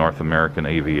by North American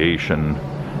Aviation,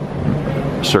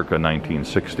 circa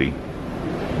 1960.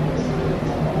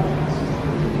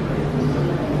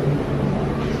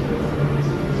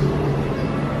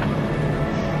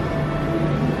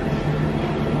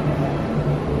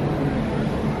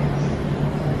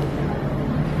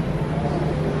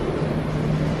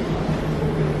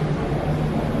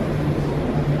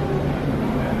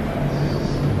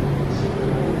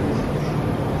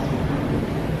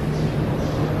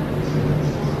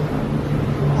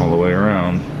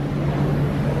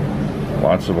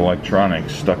 Lots of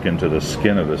electronics stuck into the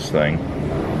skin of this thing.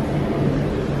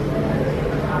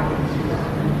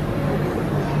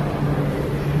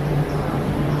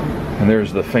 And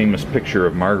there's the famous picture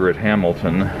of Margaret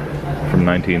Hamilton from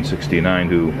 1969,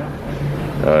 who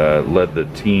led the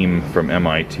team from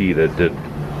MIT that did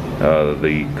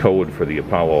the code for the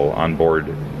Apollo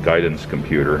onboard guidance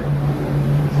computer.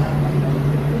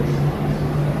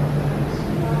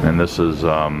 And this is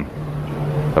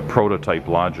a prototype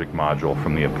logic module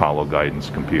from the Apollo guidance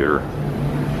computer.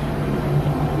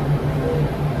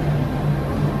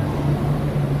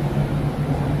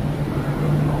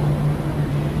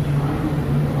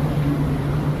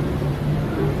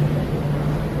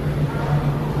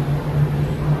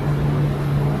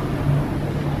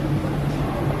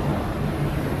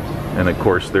 And of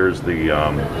course there's the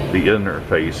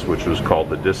interface, which was called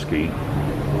the DISCI.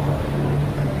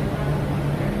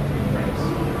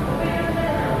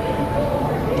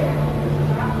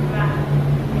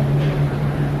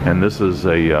 And this is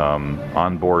a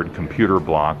onboard computer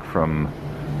block from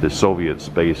the Soviet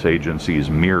Space Agency's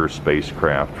Mir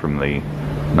spacecraft from the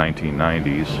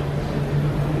 1990s.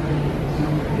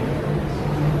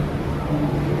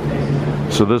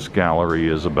 So this gallery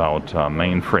is about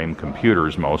mainframe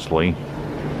computers mostly.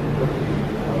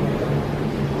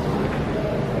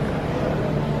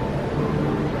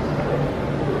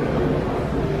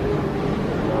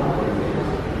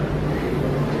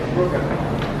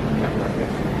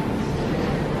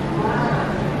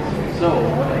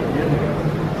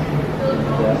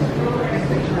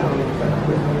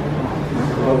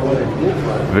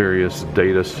 Various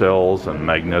data cells and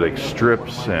magnetic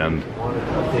strips and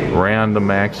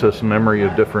random access memory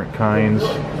of different kinds.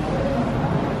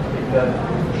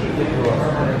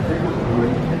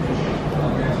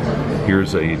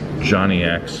 Here's a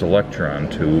Johnny-Ax Selectron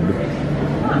tube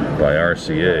by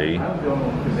RCA.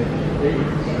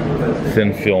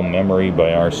 Thin film memory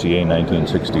by RCA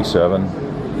 1967.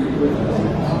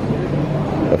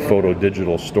 A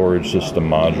photo-digital storage system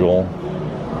module.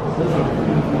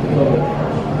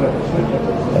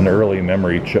 An early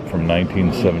memory chip from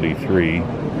 1973.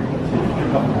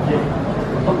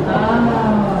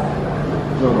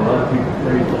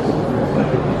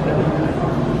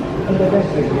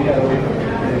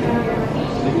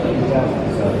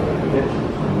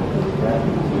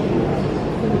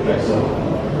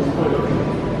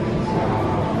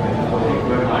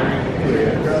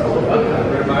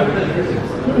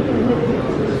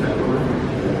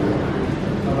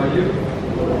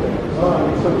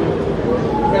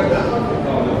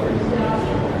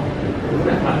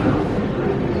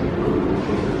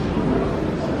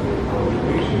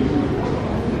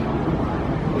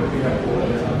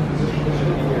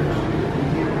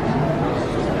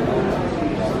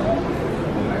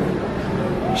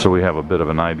 So we have a bit of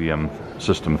an IBM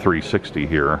System 360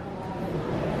 here.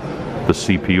 The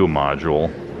CPU module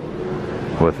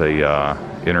with a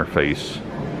interface.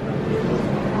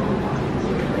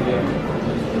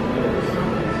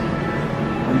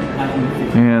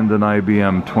 And an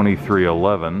IBM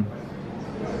 2311.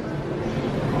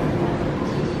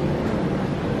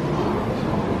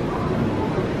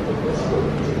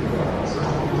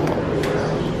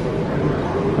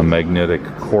 A magnetic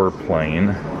core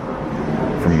plane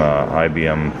from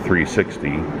IBM 360,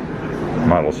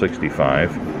 Model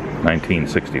 65,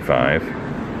 1965.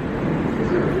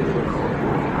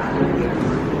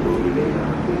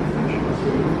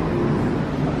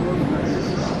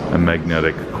 A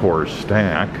magnetic core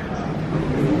stack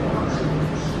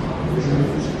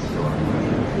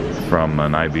from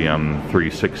an IBM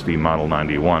 360 Model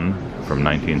 91 from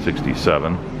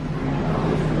 1967.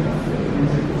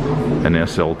 An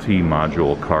SLT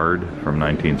module card from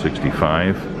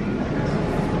 1965.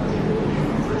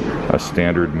 A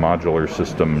standard modular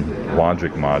system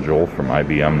logic module from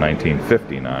IBM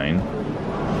 1959.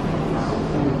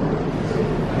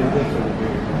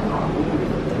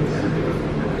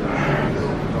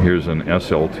 Here's an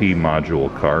SLT module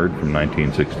card from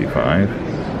 1965.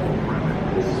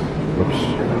 Whoops.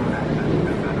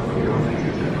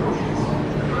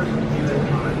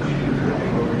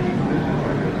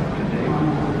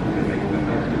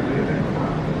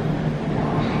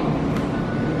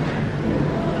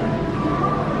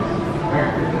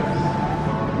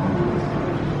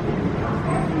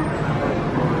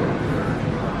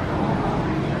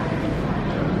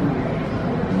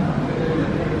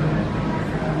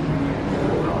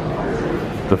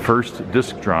 The first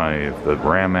disk drive, the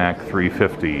Ramac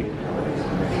 350.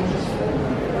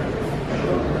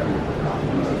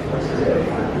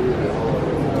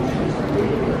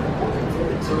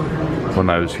 When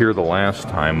I was here the last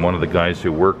time, one of the guys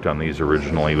who worked on these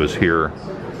originally was here,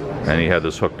 and he had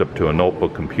this hooked up to a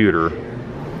notebook computer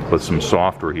with some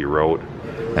software he wrote,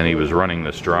 and he was running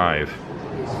this drive,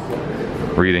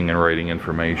 reading and writing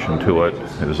information to it.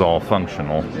 It was all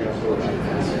functional.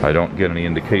 I don't get any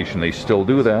indication they still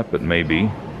do that, but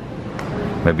maybe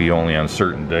only on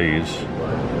certain days.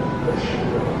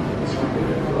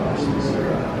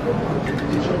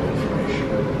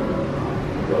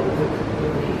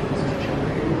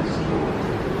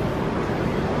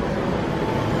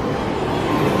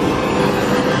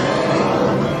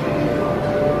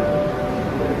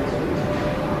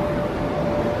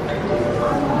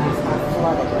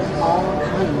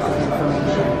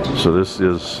 So this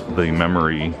is the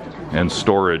memory and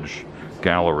storage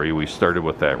gallery. We started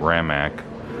with that Ramac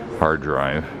hard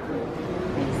drive.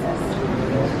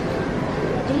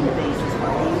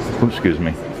 Oops, excuse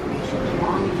me.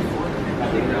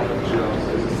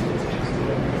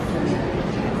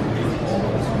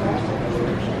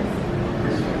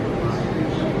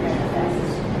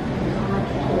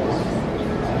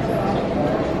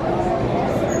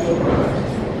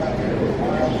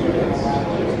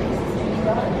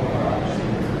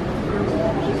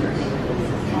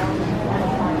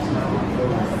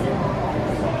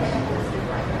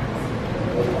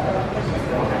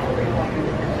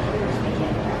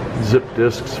 Zip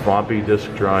disks, floppy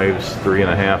disk drives,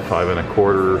 3.5,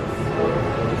 5.25,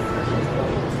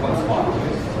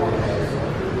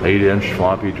 8-inch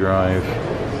floppy drive,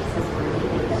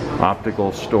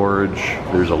 optical storage.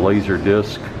 There's a laser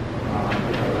disc,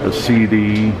 a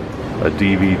CD, a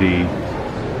DVD.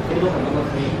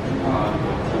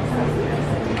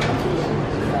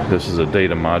 This is a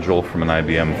data module from an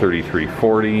IBM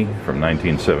 3340 from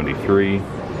 1973,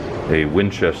 a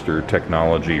Winchester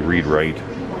Technology read-write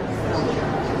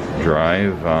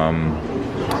drive.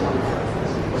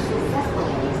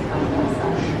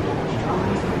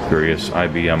 Various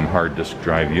IBM hard disk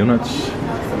drive units.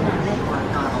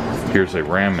 Here's a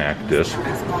Ramac disk.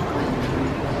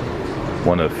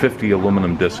 One of 50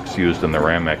 aluminum disks used in the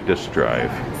Ramac disk drive.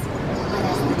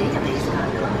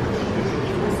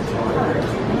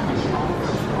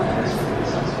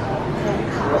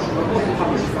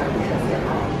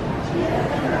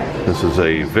 This is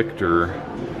a Victor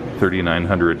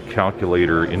 3900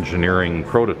 calculator engineering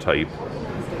prototype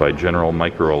by General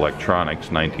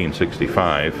Microelectronics,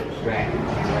 1965.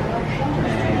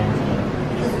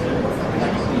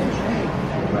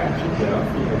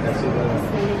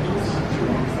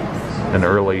 An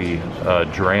early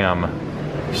DRAM,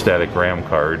 static RAM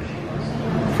card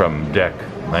from DEC,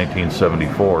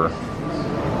 1974.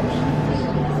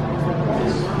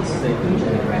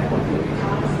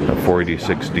 A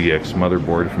 486DX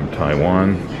motherboard from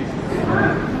Taiwan,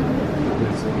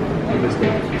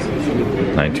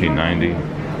 1990.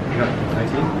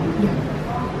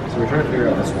 So we're trying to figure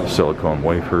out this one. Silicon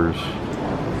wafers,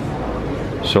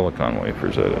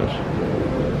 that is.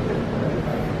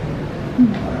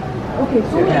 Okay, so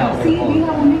see, we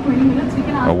have only 20 minutes. We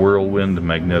can ask. A Whirlwind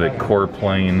magnetic core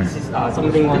plane.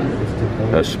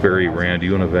 A Sperry Rand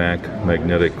Univac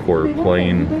magnetic core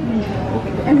plane.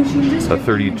 A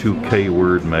 32K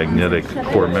word magnetic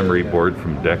core memory board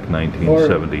from DEC,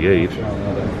 1978.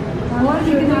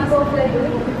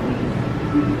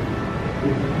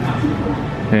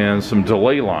 And some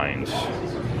delay lines.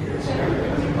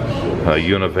 A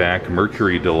Univac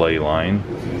Mercury delay line.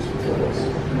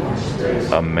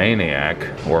 A Maniac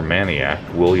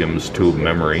Williams tube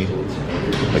memory.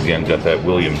 Again, got that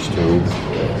Williams tube.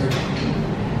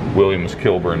 Williams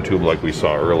Kilburn tube like we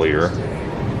saw earlier.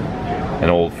 An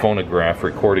old phonograph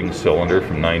recording cylinder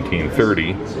from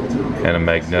 1930. And a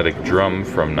magnetic drum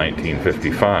from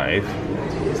 1955.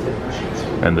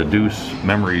 And the Deuce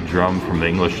memory drum from the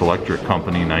English Electric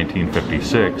Company,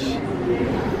 1956.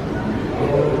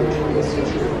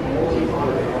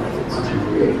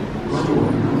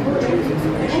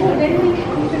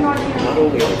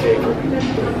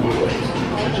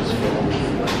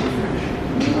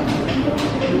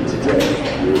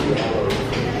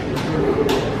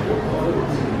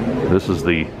 is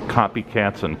the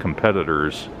Copycats and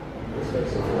Competitors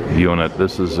unit.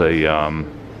 This is a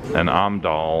an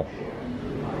Amdahl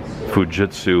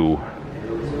Fujitsu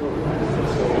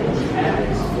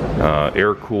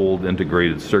air-cooled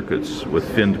integrated circuits with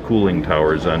finned cooling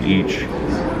towers on each.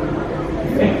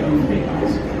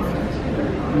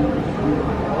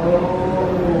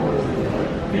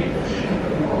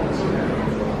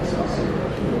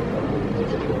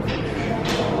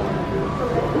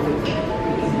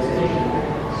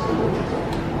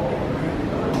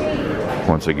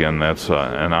 Once again, that's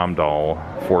an Amdahl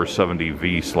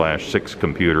 470V/6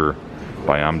 computer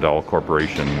by Amdahl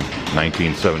Corporation,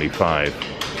 1975.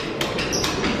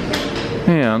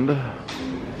 And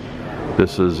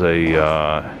this is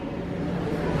a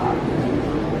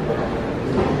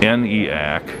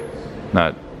NEAC,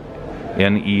 not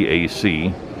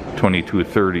NEAC,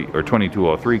 2230 or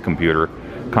 2203 computer,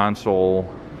 console,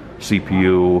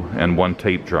 CPU, and one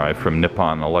tape drive from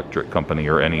Nippon Electric Company,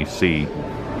 or NEC.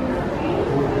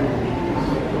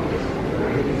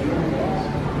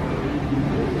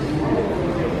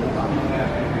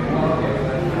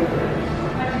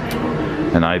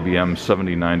 An IBM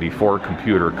 7094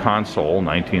 computer console,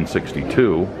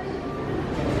 1962.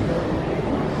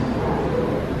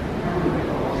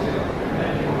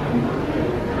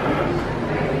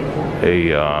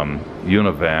 A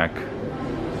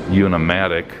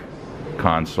Unimatic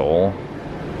console,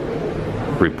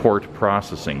 report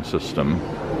processing system.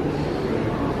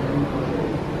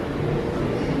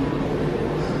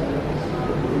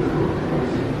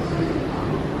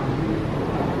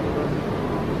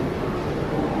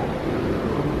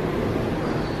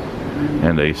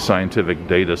 And a Scientific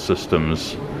Data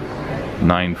Systems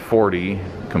 940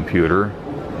 computer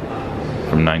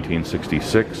from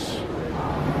 1966.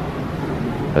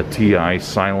 A TI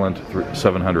Silent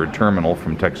 700 terminal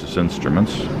from Texas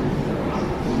Instruments.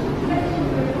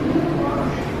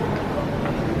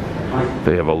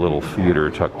 They have a little theater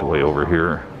tucked away over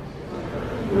here,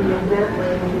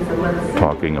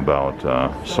 talking about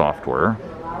software.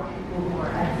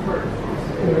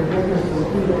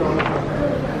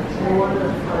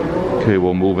 Okay,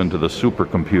 we'll move into the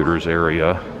supercomputers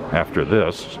area after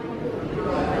this.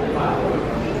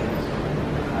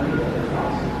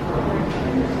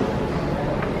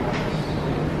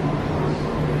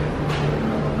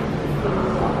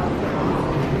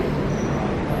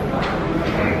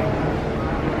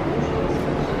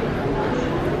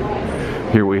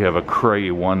 Here we have a Cray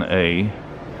 1A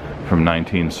from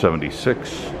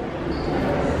 1976.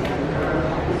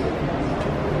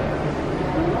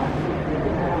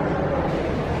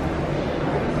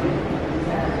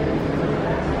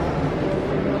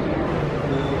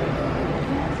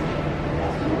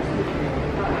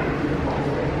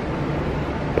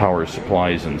 Power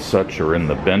supplies and such are in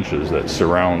the benches that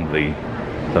surround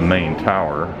the main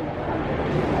tower.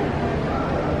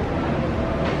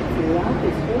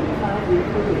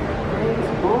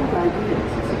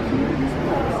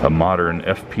 A modern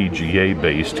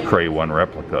FPGA-based Cray 1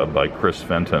 replica by Chris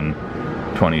Fenton,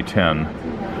 2010,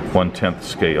 1/10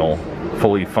 scale,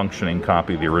 fully functioning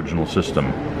copy of the original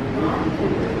system.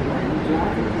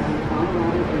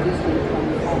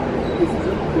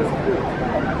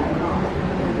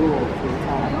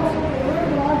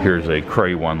 Here's a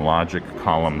Cray 1 logic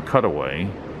column cutaway.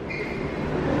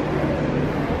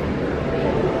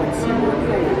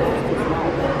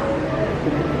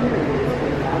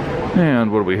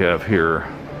 And what do we have here?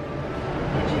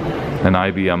 An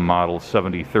IBM Model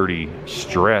 7030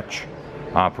 Stretch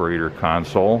operator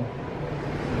console.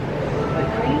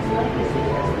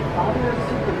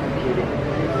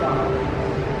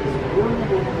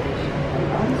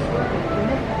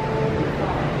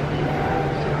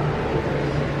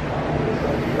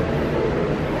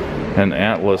 An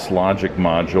Atlas Logic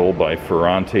module by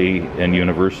Ferranti and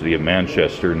University of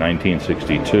Manchester,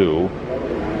 1962.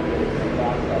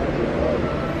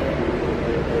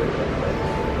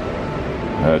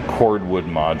 A cordwood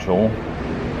module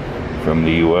from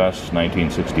the US,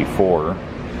 1964.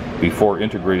 Before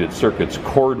integrated circuits,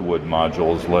 cordwood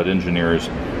modules let engineers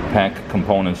pack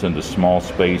components into small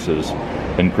spaces,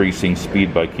 increasing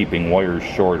speed by keeping wires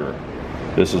shorter.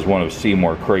 This is one of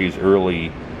Seymour Cray's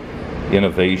early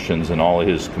innovations, and all of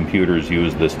his computers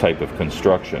use this type of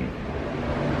construction.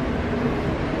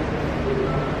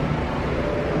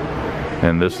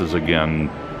 And this is again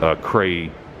a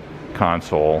Cray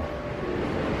console.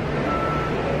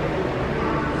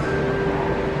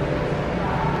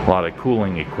 A lot of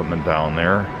cooling equipment down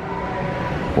there.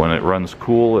 When it runs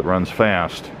cool, it runs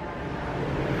fast.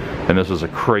 And this is a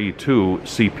Cray 2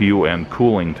 CPU and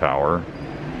cooling tower.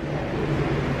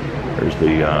 There's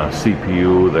the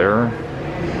CPU there.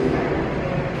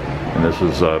 And this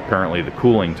is apparently the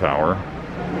cooling tower.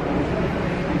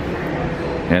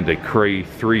 And a Cray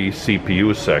 3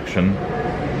 CPU section.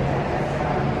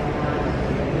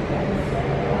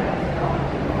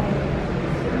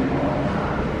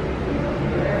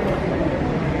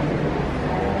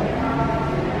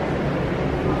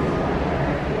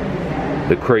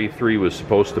 The Cray 3 was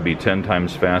supposed to be 10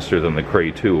 times faster than the Cray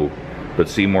 2, but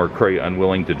Seymour Cray,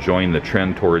 unwilling to join the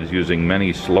trend towards using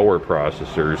many slower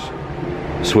processors,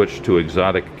 switched to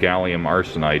exotic gallium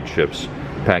arsenide chips,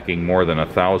 packing more than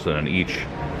 1,000 in each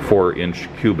 4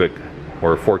 cubic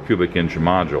inch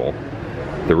module.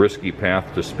 The risky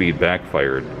path to speed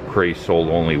backfired. Cray sold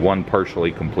only one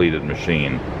partially completed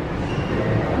machine.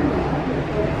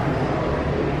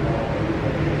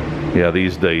 Yeah,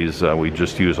 these days we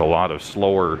just use a lot of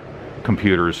slower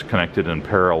computers connected in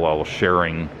parallel,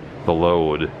 sharing the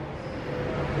load.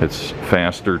 It's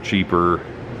faster, cheaper,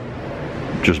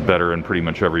 just better in pretty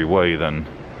much every way than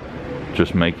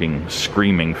just making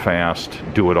screaming fast,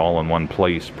 do it all in one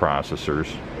place processors.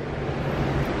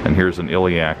 And here's an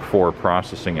Iliac 4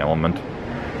 processing element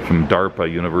from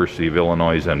DARPA, University of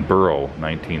Illinois and Borough,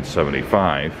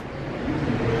 1975.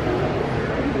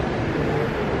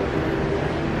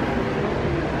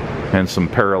 And some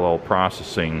parallel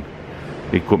processing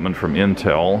equipment from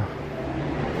Intel.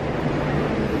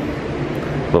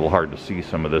 A little hard to see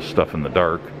some of this stuff in the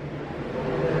dark.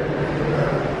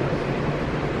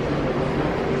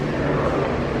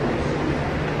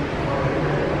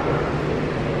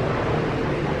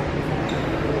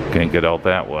 Can't get out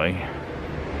that way.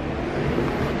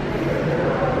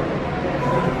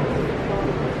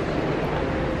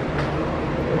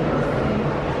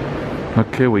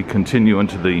 Okay, we continue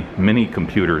into the mini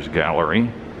computers gallery.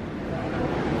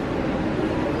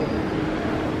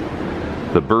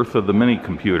 The birth of the mini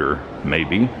computer,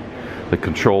 maybe. The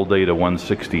Control Data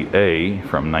 160A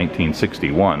from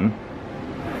 1961.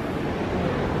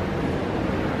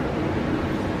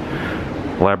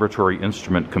 Laboratory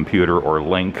Instrument Computer, or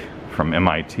LINC, from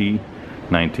MIT,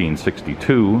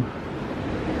 1962.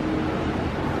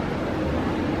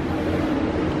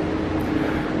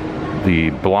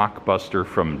 The Blockbuster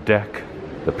from DEC,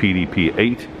 the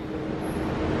PDP-8.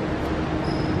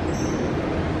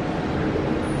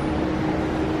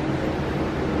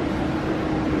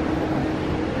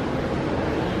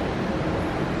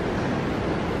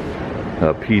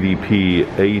 A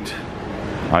PDP-8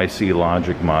 IC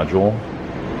logic module.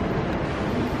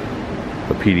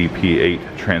 A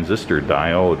PDP-8 transistor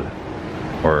diode,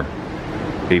 or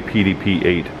a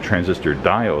PDP-8 transistor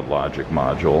diode logic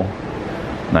module.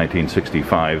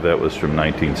 1965, that was from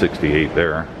 1968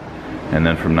 there. And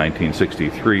then from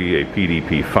 1963, a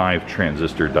PDP-5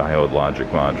 transistor diode logic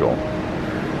module.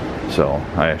 So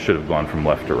I should have gone from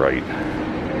left to right.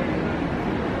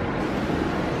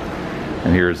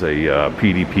 And here's a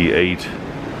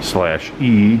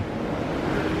PDP-8/E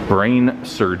brain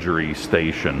surgery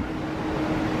station.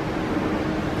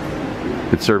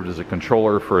 It served as a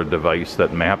controller for a device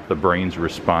that mapped the brain's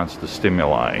response to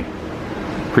stimuli.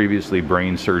 Previously,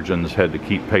 brain surgeons had to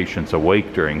keep patients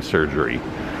awake during surgery,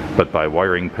 but by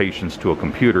wiring patients to a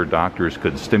computer, doctors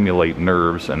could stimulate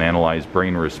nerves and analyze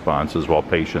brain responses while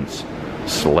patients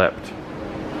slept.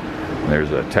 And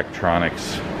there's a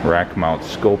Tektronix rack mount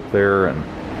scope there, and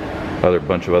a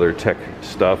bunch of other tech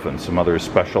stuff, and some other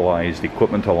specialized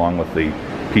equipment along with the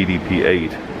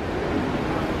PDP-8.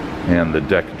 And the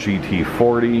DEC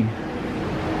GT40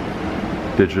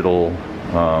 digital,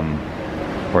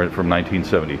 or from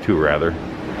 1972 rather,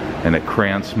 and a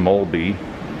Krantz Molby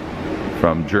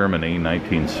from Germany,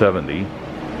 1970,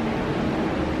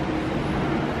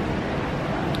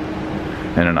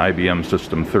 and an IBM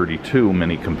System 32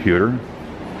 mini computer.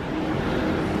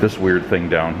 This weird thing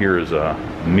down here is a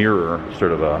mirror,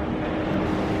 sort of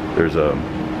there's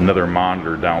another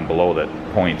monitor down below that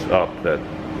points up that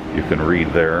you can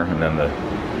read there, and then the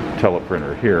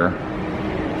teleprinter here.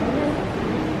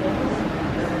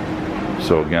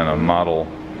 So again, a Model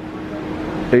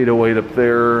 808 up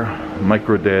there,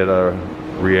 Microdata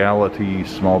Reality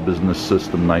Small Business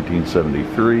System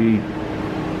 1973,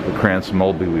 the Krantz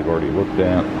Molby we've already looked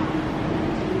at,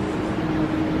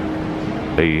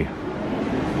 a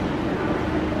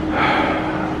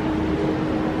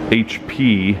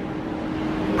HP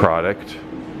product,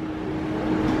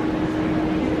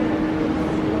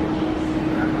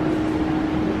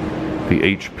 the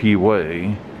HP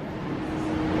Way,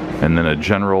 and then a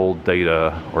General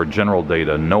Data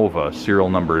Nova serial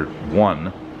number 1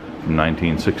 from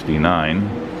 1969,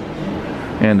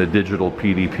 and a digital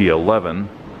PDP-11,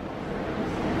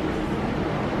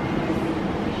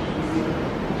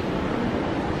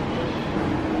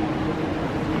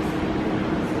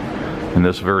 And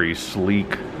this very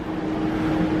sleek,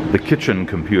 the kitchen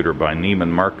computer by Neiman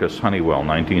Marcus Honeywell,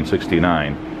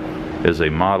 1969, is a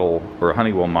model, or a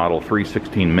Honeywell Model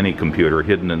 316 mini computer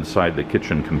hidden inside the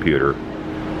kitchen computer.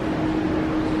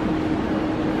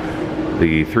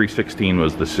 The 316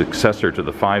 was the successor to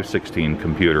the 516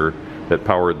 computer that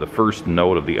powered the first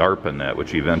node of the ARPANET,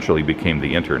 which eventually became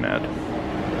the Internet.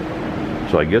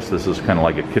 So I guess this is kind of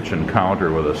like a kitchen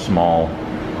counter with a small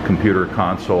computer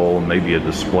console, maybe a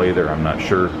display there, I'm not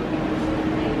sure.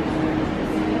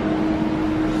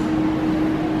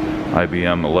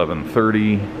 IBM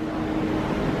 1130,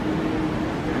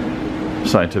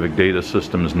 Scientific Data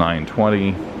Systems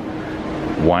 920,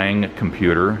 Wang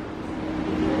computer.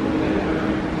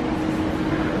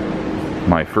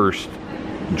 My first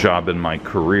job in my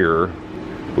career,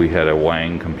 we had a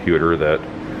Wang computer that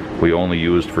we only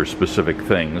used for specific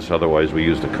things, otherwise we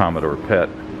used a Commodore PET.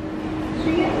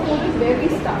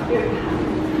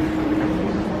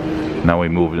 Now we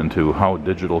moved into how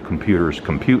digital computers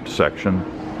compute section.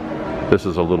 This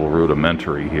is a little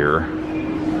rudimentary here.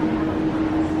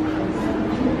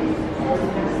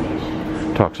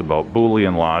 Talks about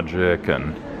Boolean logic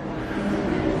and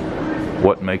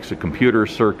what makes a computer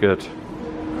circuit.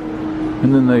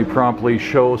 And then they promptly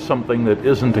show something that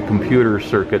isn't a computer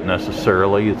circuit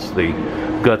necessarily. It's the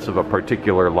guts of a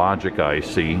particular logic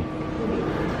IC.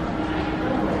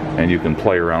 And you can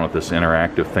play around with this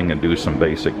interactive thing and do some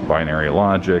basic binary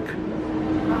logic.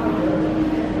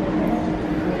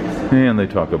 And they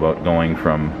talk about going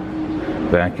from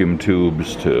vacuum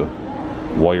tubes to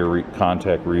wire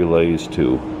contact relays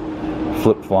to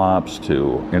flip-flops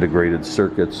to integrated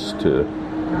circuits to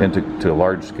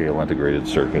large-scale integrated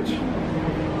circuits.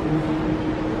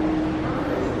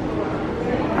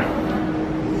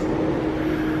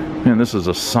 And this is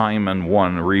a Simon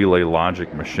 1 relay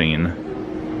logic machine.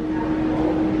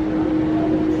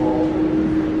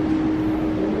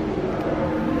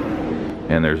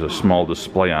 And there's a small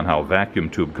display on how vacuum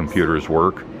tube computers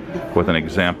work with an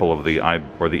example of the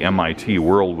MIT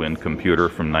Whirlwind computer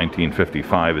from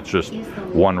 1955. It's just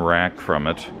one rack from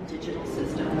it.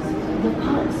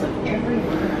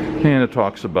 And it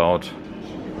talks about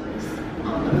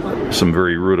some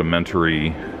very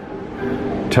rudimentary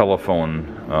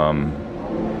telephone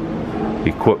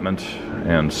equipment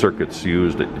and circuits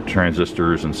used,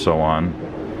 transistors and so on.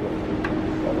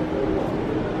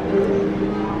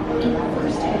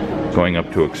 Going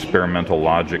up to experimental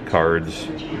logic cards.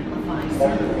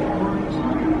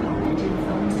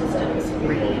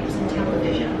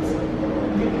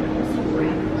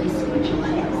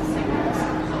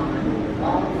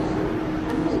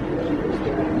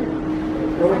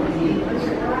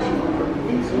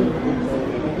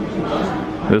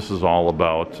 This is all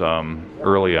about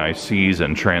early ICs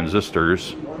and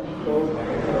transistors.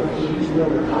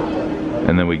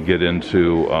 And then we get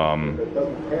into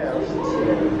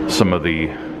some of the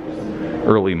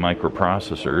early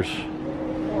microprocessors.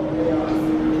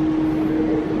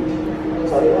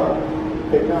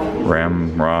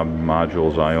 RAM, ROM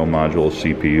modules, I/O modules,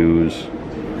 CPUs.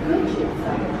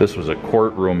 This was a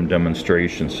courtroom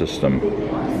demonstration system.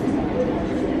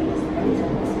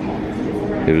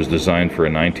 It was designed for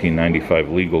a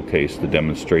 1995 legal case to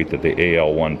demonstrate that the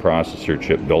AL1 processor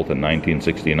chip built in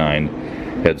 1969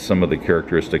 had some of the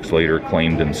characteristics later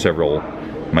claimed in several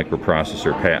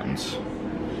microprocessor patents.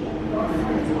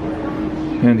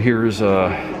 And here's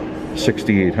a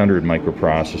 6800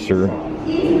 microprocessor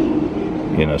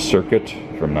in a circuit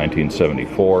from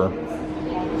 1974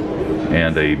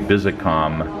 and a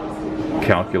Bizicom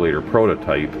calculator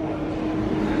prototype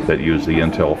that used the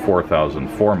Intel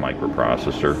 4004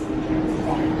 microprocessor.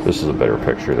 This is a better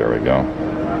picture, there we go.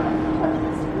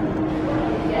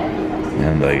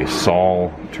 And a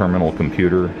Sol terminal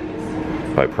computer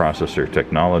by Processor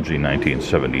Technology,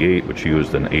 1978, which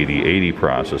used an 8080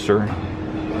 processor.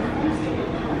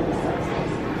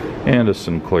 And a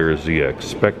Sinclair ZX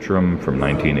Spectrum from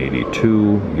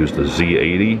 1982, used a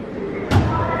Z80.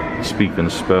 Speak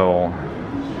and Spell.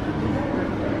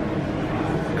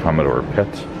 Commodore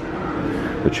PET,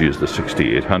 which used the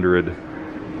 6800.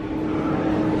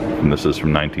 And this is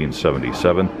from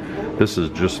 1977. This is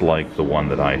just like the one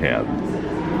that I had.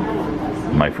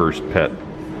 My first PET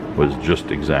was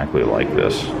just exactly like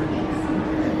this.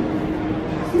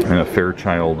 And a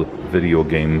Fairchild video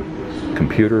game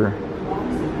computer.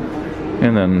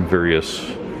 And then various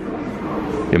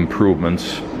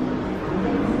improvements.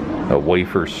 A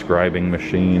wafer scribing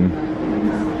machine.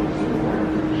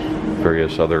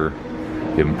 Various other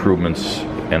improvements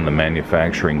in the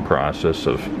manufacturing process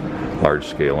of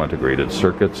large-scale integrated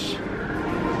circuits.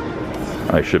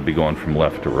 I should be going from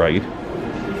left to right.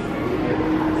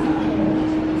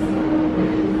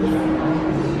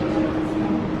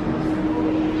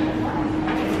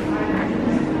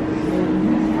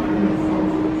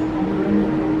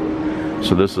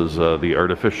 So this is the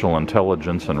Artificial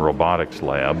Intelligence and Robotics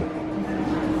Lab.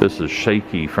 This is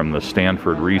Shaky from the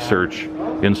Stanford Research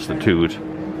Institute,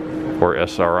 or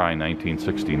SRI,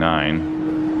 1969.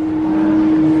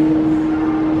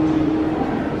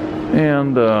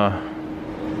 And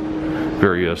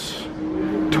various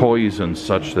toys and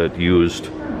such that used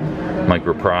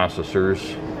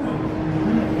microprocessors.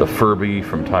 The Furby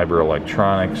from Tiber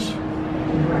Electronics.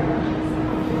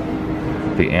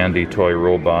 The Andy toy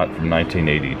robot from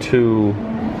 1982.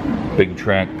 Big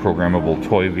Track programmable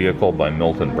toy vehicle by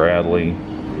Milton Bradley.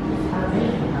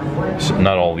 So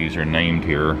not all these are named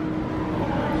here.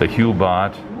 The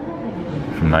Hubot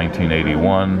from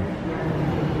 1981.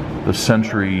 The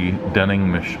Century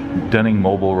Denning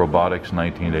Mobile Robotics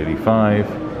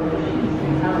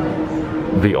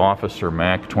 1985. The Officer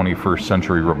Mac 21st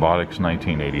Century Robotics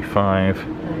 1985.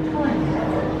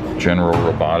 General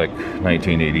Robotic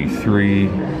 1983.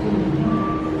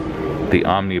 The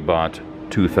Omnibot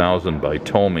 2000 by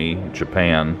Tomy,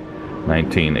 Japan,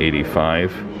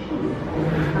 1985.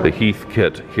 The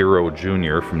Heathkit Hero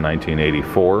Jr. from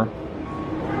 1984.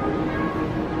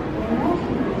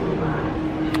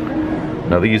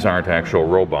 Now these aren't actual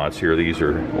robots here, these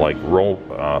are like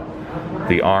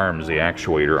the arms, the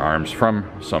actuator arms from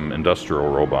some industrial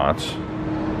robots.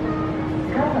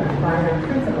 Governed by the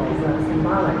principles of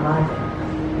symbolic logic,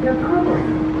 their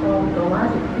program, called the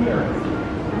logic theorist,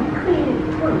 recreated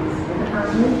proofs in the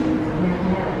foundations of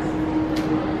mathematics.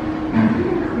 And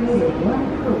even created one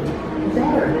proof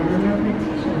better than the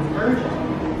mathematician's version.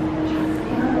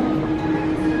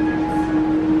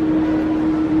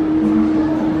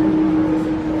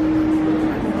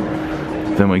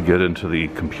 Then we get into the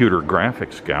computer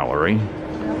graphics gallery.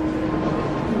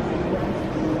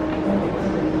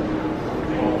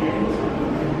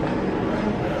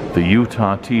 The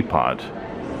Utah Teapot.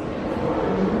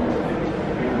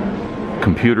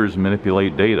 Computers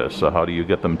manipulate data, so how do you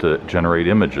get them to generate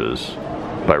images?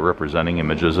 By representing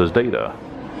images as data.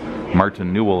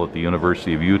 Martin Newell at the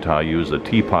University of Utah used a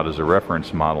teapot as a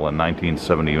reference model in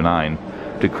 1979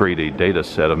 to create a data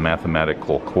set of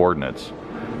mathematical coordinates.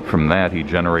 From that, he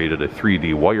generated a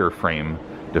 3D wireframe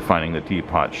defining the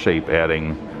teapot shape,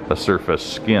 adding a surface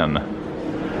skin.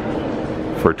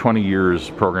 For 20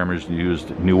 years, programmers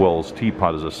used Newell's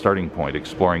teapot as a starting point,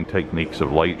 exploring techniques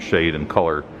of light, shade, and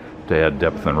color to add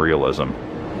depth and realism.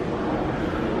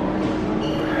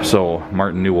 So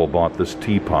Martin Newell bought this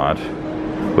teapot,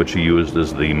 which he used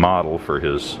as the model for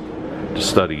his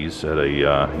studies at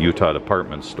a Utah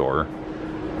department store,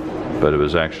 but it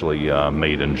was actually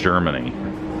made in Germany.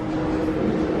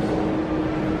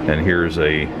 And here's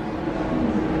a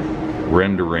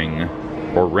rendering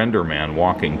or Renderman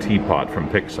walking teapot from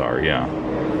Pixar, yeah.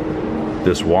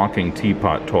 This walking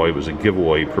teapot toy was a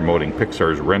giveaway promoting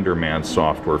Pixar's Renderman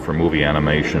software for movie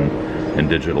animation and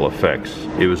digital effects.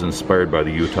 It was inspired by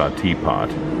the Utah teapot.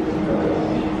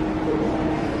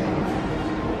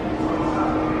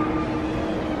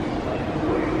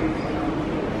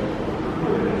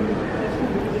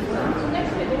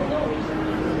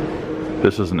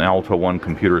 This is an Alta 1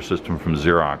 computer system from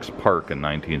Xerox PARC in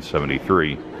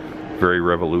 1973. Very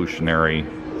revolutionary.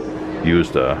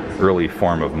 Used an early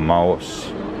form of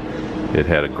mouse. It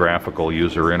had a graphical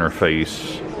user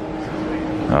interface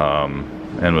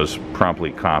and was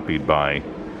promptly copied by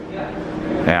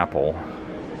Apple.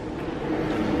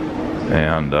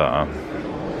 And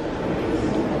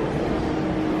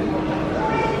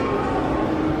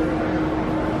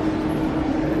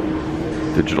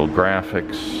digital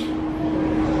graphics.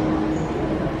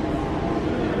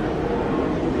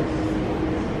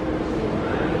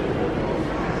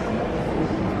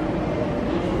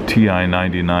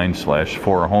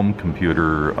 TI-99/4 home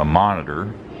computer, a monitor.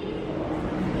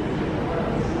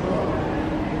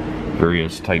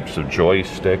 Various types of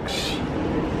joysticks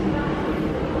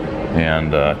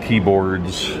and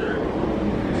keyboards.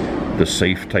 The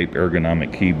safe type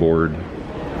ergonomic keyboard.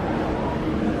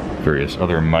 Various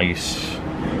other mice.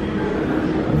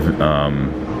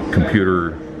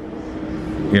 Computer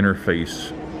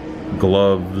interface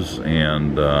gloves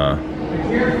and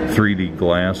 3D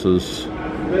glasses.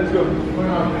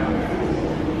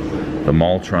 The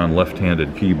Maltron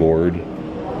left-handed keyboard,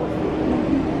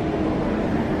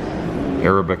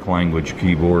 Arabic language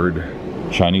keyboard,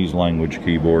 Chinese language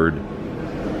keyboard,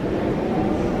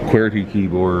 QWERTY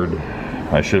keyboard.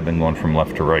 I should have been going from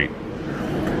left to right.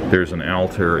 There's an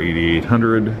Altair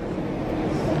 8800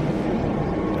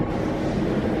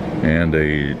 and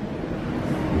a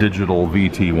digital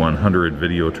VT100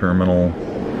 video terminal,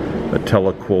 a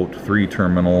telequote 3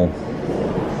 terminal,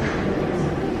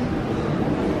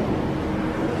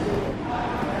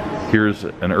 here's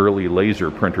an early laser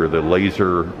printer, the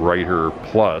Laser Writer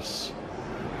Plus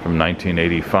from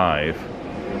 1985.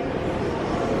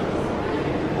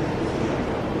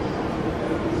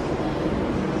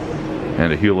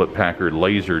 And a Hewlett-Packard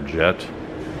LaserJet.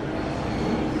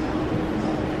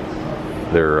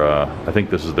 I think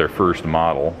this is their first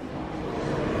model.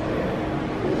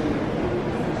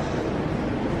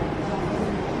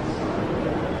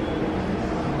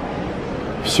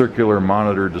 Circular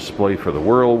monitor display for the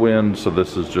Whirlwind, so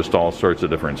this is just all sorts of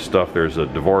different stuff. There's a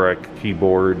Dvorak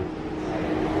keyboard,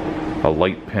 a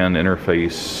light pen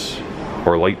interface,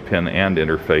 or light pen and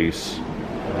interface,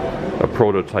 a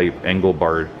prototype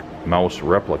Engelbart mouse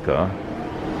replica,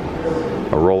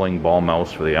 a rolling ball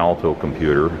mouse for the Alto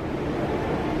computer,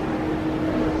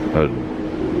 a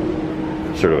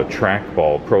sort of a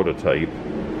trackball prototype,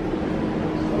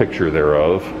 picture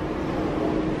thereof,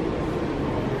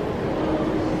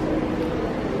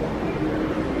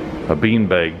 a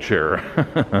beanbag chair.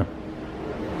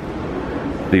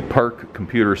 The Park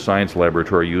Computer Science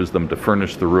Laboratory used them to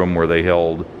furnish the room where they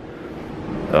held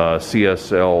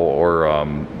CSL or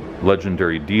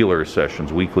legendary dealer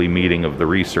sessions, weekly meeting of the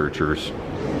researchers.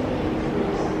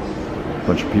 A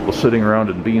bunch of people sitting around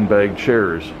in beanbag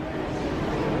chairs.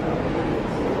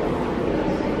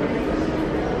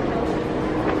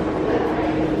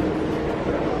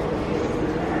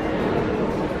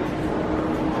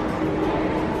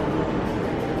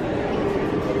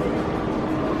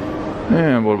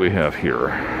 And what do we have here?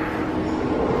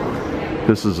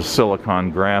 This is a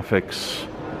Silicon Graphics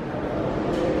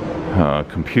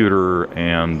computer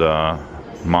and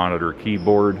monitor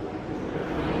keyboard.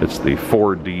 It's the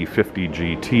 4D50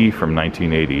 GT from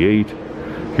 1988.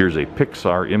 Here's a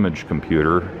Pixar image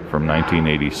computer from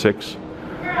 1986.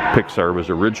 Pixar was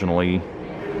originally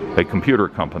a computer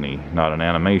company, not an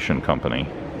animation company.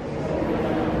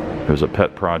 It was a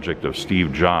pet project of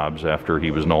Steve Jobs after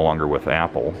he was no longer with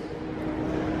Apple,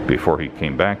 before he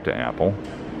came back to Apple.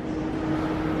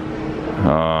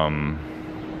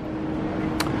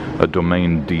 A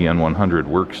Domain DN100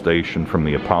 workstation from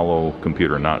the Apollo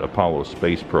computer, not Apollo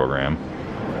space program,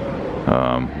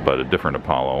 but a different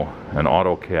Apollo. An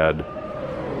AutoCAD,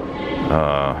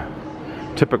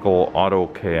 typical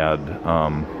AutoCAD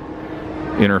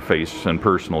interface and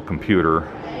personal computer.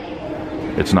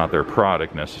 It's not their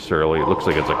product necessarily. It looks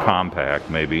like it's a compact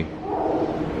maybe.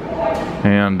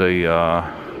 And a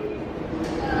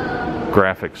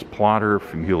graphics plotter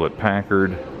from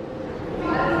Hewlett-Packard.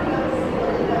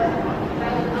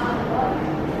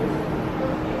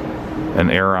 An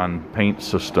Aeron Paint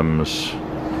Systems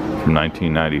from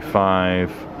 1995.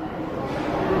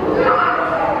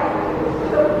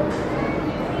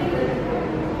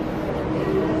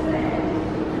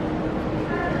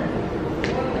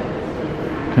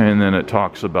 And then it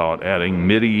talks about adding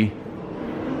MIDI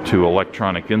to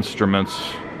electronic instruments.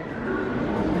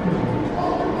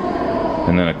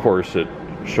 And then of course it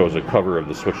shows a cover of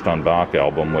the Switched on Bach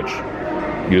album, which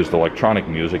used electronic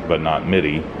music but not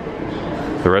MIDI.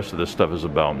 The rest of this stuff is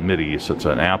about MIDI. So it's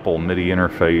an Apple MIDI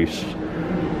interface,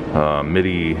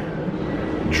 MIDI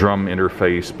drum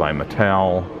interface by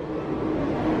Mattel,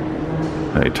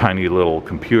 a tiny little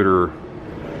computer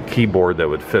keyboard that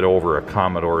would fit over a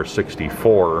Commodore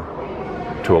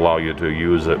 64 to allow you to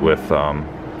use it with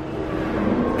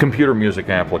computer music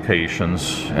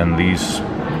applications, and these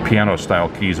piano style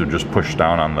keys would just push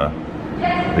down on the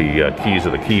keys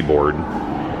of the keyboard.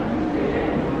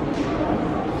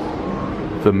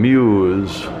 The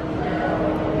Muse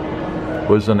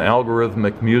was an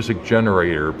algorithmic music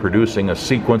generator producing a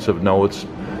sequence of notes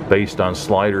based on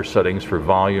slider settings for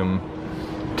volume,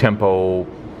 tempo,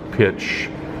 pitch,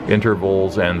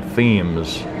 intervals, and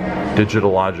themes. Digital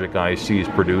Logic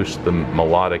ICs produced the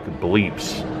melodic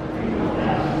bleeps.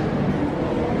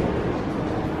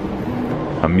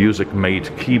 A Music Mate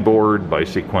keyboard by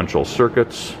Sequential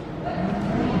Circuits.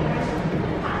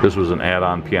 This was an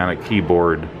add-on piano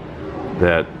keyboard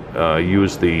that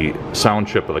used the sound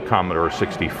chip of the Commodore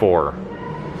 64.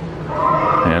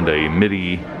 And a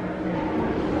MIDI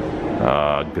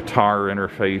guitar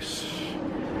interface.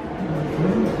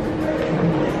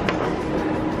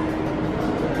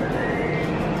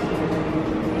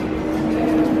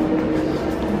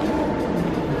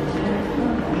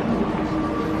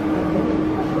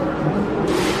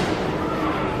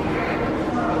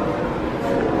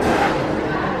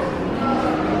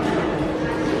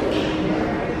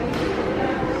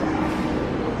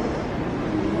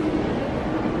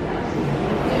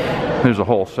 There's a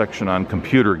whole section on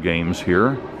computer games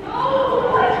here.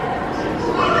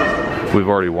 We've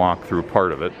already walked through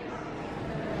part of it.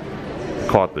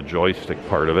 Caught the joystick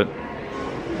part of it.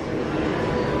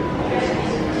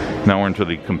 Now we're into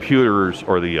the computers,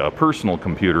 or the personal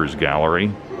computers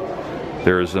gallery.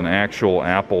 There's an actual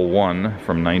Apple I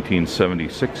from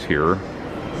 1976 here.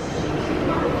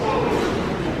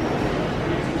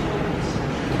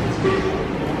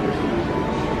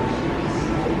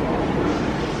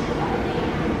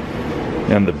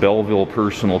 And the Belleville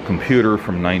personal computer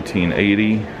from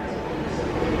 1980.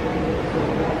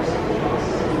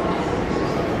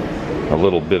 A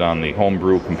little bit on the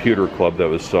homebrew computer club that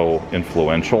was so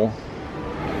influential.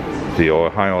 The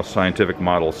Ohio Scientific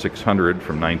Model 600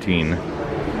 from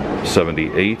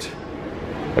 1978.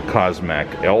 A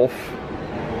Cosmac Elf.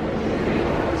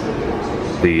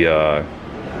 The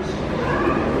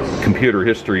Computer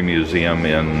History Museum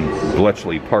in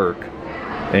Bletchley Park,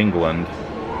 England.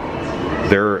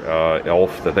 Their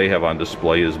elf that they have on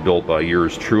display is built by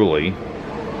yours truly,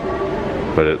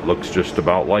 but it looks just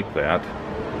about like that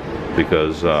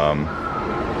because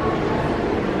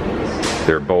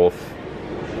they're both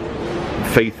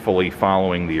faithfully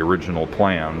following the original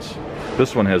plans.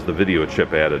 This one has the video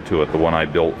chip added to it. The one I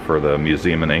built for the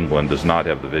museum in England does not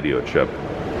have the video chip.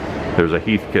 There's a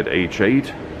Heathkit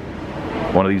H8.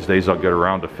 One of these days I'll get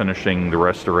around to finishing the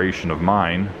restoration of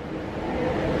mine.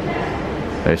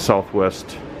 A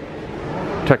Southwest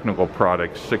Technical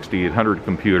Products 6800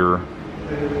 computer,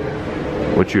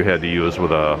 which you had to use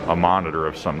with a monitor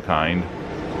of some kind.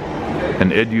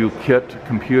 An EduKit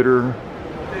computer,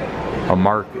 a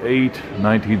Mark 8,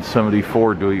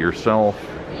 1974 do-it-yourself.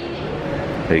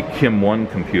 A Kim 1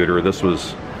 computer. This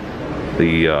was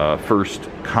the first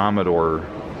Commodore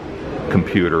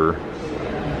computer,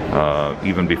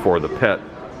 even before the PET,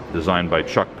 designed by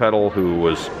Chuck Peddle, who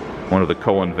was one of the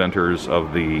co-inventors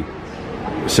of the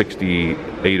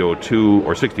 6802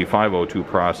 or 6502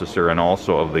 processor and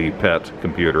also of the PET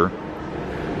computer.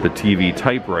 The TV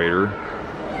typewriter,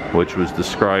 which was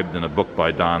described in a book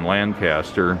by Don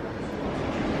Lancaster.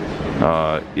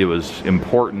 It was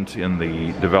important in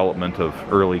the development of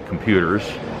early computers.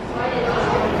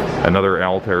 Another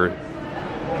Altair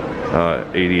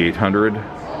 8800.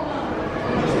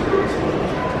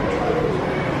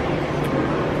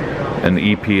 An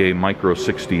EPA Micro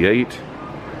 68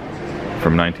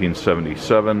 from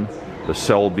 1977, the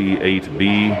Selby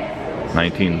 8B,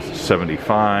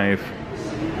 1975,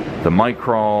 the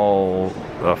Microl,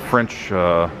 a French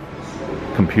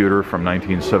computer from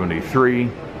 1973,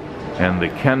 and the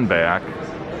Kenback,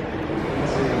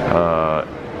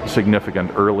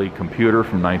 significant early computer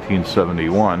from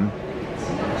 1971.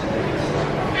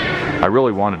 I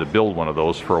really wanted to build one of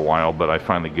those for a while, but I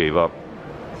finally gave up.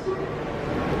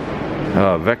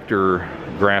 Vector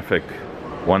Graphic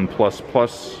 1++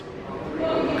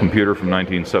 computer from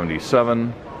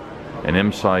 1977, an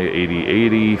MSI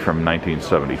 8080 from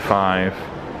 1975,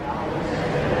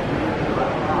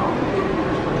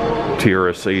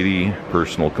 TRS-80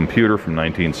 personal computer from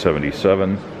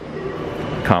 1977,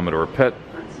 Commodore PET,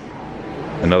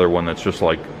 another one that's just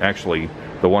like, actually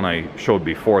the one I showed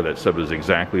before that said was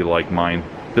exactly like mine.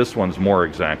 This one's more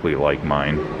exactly like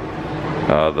mine.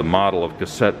 The model of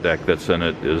cassette deck that's in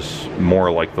it is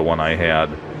more like the one I had,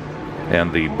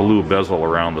 and the blue bezel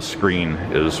around the screen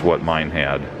is what mine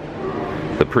had.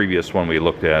 The previous one we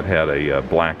looked at had a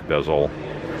black bezel,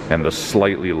 and the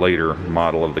slightly later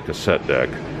model of the cassette deck.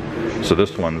 So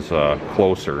this one's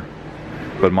closer,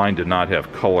 but mine did not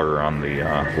have color on the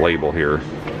label here,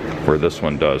 where this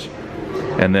one does.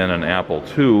 And then an Apple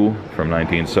II from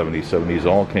 1977. These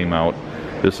all came out.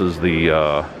 This is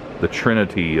the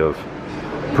trinity of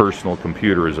personal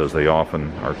computers, as they often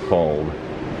are called.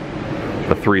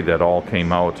 The three that all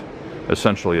came out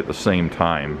essentially at the same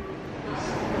time.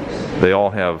 They all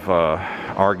have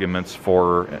arguments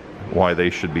for why they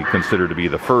should be considered to be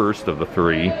the first of the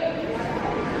three.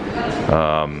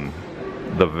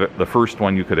 The first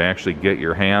one you could actually get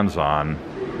your hands on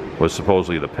was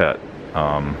supposedly the PET.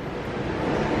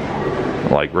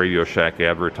 Like Radio Shack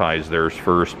advertised theirs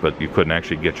first, but you couldn't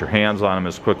actually get your hands on them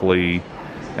as quickly.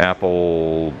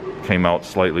 Apple came out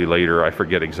slightly later. I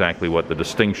forget exactly what the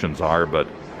distinctions are, but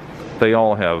they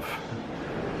all have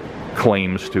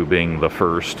claims to being the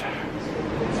first.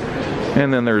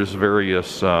 And then there's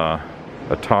various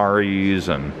Ataris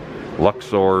and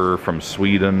Luxor from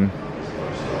Sweden,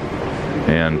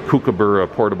 and Kookaburra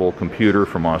portable computer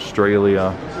from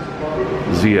Australia,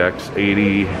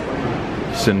 ZX80,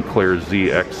 Sinclair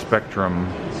ZX Spectrum,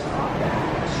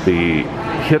 the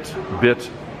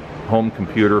Hit-Bit home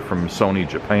computer from Sony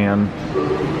Japan,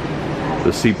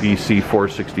 the CPC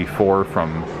 464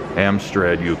 from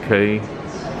Amstrad UK,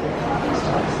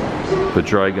 the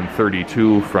Dragon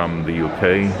 32 from the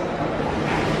UK,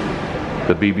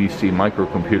 the BBC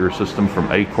microcomputer system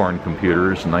from Acorn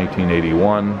Computers,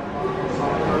 1981,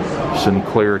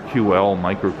 Sinclair QL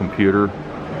microcomputer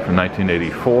from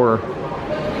 1984,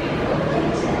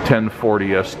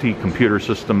 1040 ST computer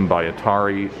system by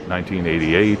Atari,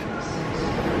 1988,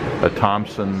 a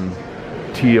Thomson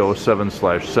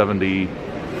TO7/70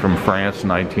 from France,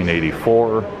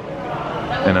 1984,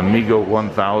 an Amiga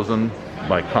 1000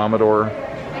 by Commodore,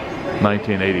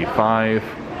 1985,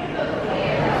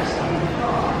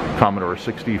 Commodore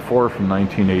 64 from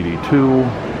 1982,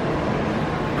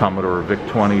 Commodore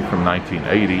VIC-20 from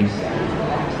 1980,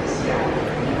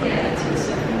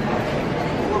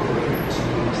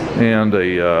 and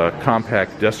a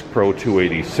Compact Desk Pro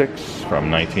 286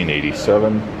 from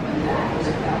 1987,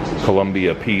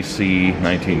 Columbia PC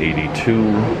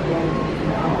 1982,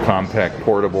 Compact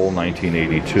Portable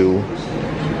 1982,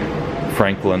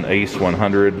 Franklin Ace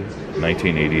 100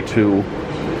 1982,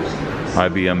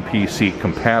 IBM PC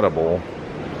Compatible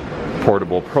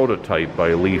Portable Prototype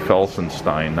by Lee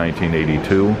Felsenstein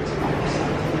 1982,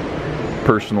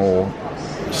 Personal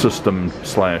System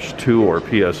 /2 or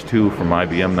PS2 from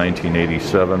IBM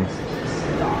 1987,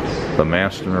 the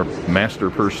Master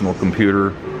Personal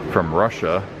Computer from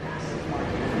Russia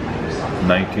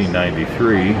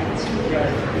 1993,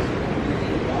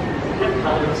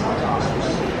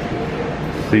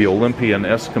 the Olympian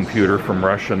S computer from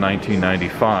Russia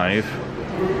 1995.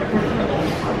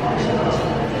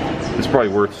 It's probably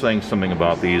worth saying something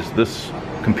about these. This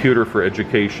computer for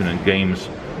education and games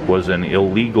was an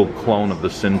illegal clone of the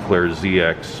Sinclair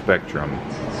ZX Spectrum.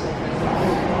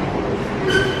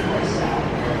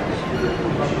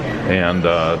 And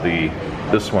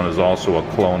this one is also a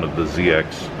clone of the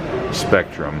ZX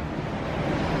Spectrum.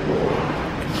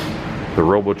 The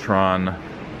Robotron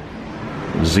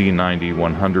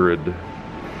Z90-100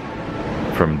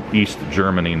 from East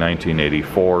Germany,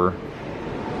 1984.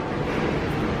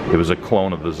 It was a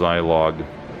clone of the Zilog,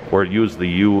 or it used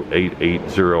the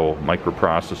U880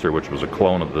 microprocessor, which was a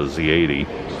clone of the Z80.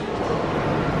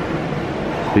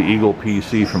 The Eagle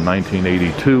PC from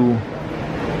 1982.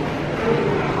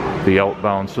 The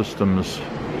Outbound Systems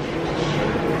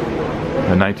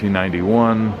in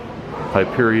 1991.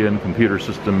 Hyperion Computer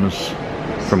Systems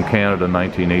from Canada,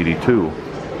 1982.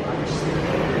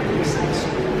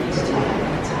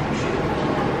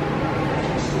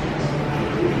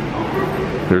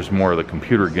 There's more of the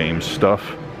computer game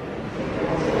stuff.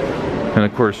 And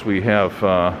of course we have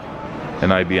an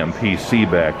IBM PC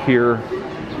back here,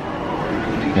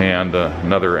 and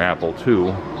another Apple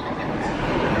II.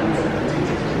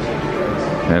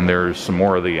 And there's some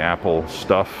more of the Apple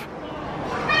stuff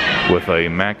with a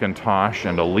Macintosh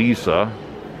and a Lisa,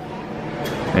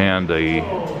 and a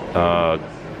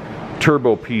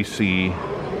Turbo PC,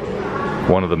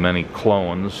 one of the many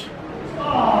clones.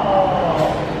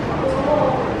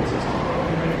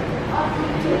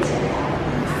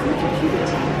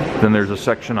 Then there's a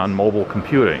section on mobile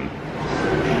computing.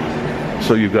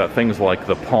 So you've got things like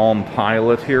the Palm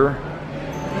Pilot here.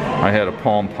 I had a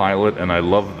Palm Pilot and I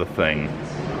loved the thing.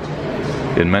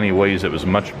 In many ways it was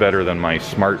much better than my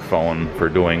smartphone for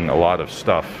doing a lot of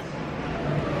stuff.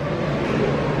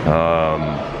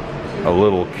 A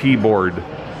little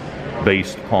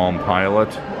keyboard-based Palm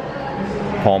Pilot.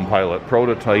 Palm Pilot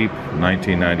Prototype,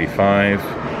 1995.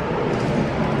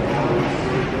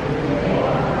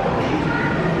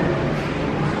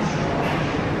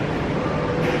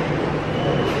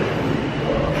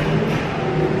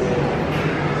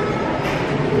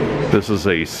 This is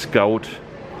a Scout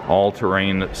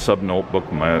all-terrain sub-notebook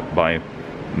by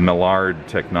Millard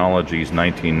Technologies,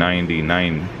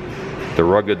 1999. The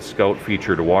rugged Scout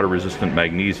featured a water-resistant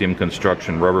magnesium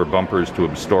construction, rubber bumpers to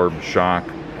absorb shock,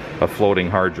 a floating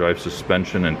hard drive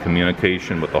suspension, and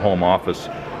communication with the home office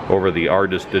over the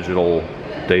Artis digital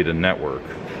data network.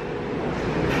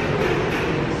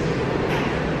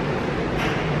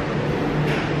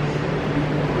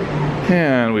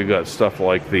 And we've got stuff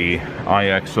like the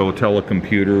IXO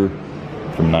telecomputer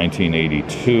from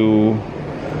 1982,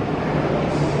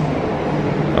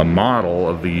 a model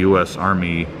of the U.S.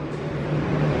 Army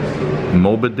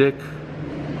Moby Dick,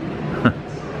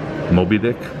 Moby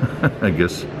Dick, I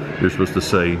guess you're supposed to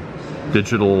say,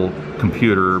 digital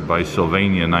computer by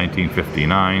Sylvania,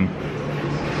 1959,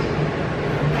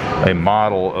 a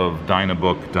model of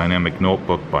Dynabook dynamic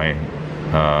notebook by,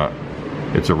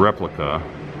 it's a replica,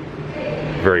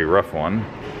 very rough one.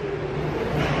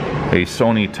 A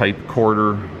Sony type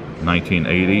quarter,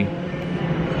 1980.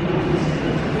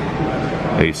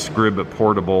 A Scrib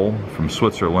Portable from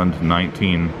Switzerland,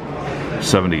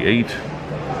 1978.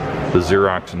 The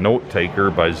Xerox Note Taker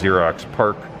by Xerox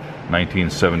PARC,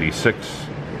 1976.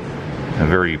 A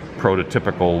very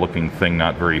prototypical looking thing,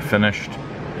 not very finished.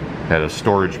 Had a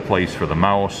storage place for the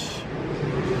mouse.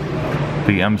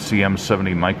 The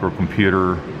MCM70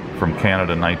 microcomputer from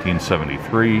Canada,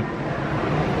 1973.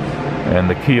 And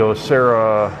the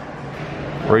Kyocera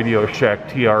Radio Shack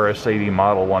TRS-80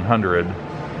 Model 100.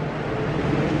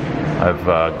 I've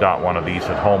got one of these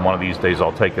at home. One of these days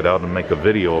I'll take it out and make a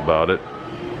video about it.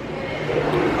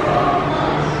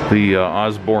 The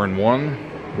Osborne 1.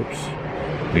 Oops.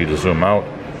 Need to zoom out.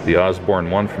 The Osborne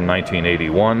 1 from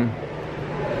 1981.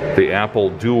 The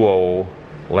Apple Duo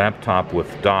laptop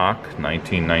with dock,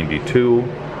 1992.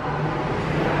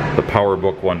 The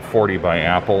PowerBook 140 by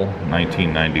Apple,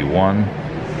 1991.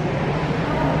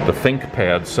 The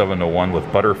ThinkPad 701 with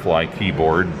butterfly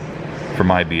keyboard from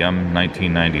IBM,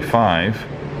 1995.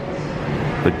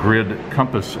 The Grid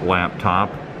Compass laptop,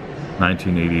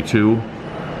 1982.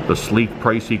 The sleek,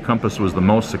 pricey Compass was the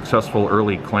most successful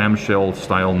early clamshell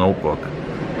style notebook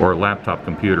or laptop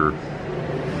computer.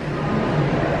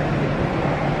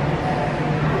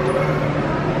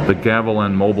 The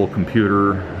Gavilan mobile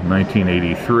computer,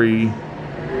 1983.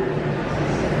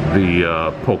 The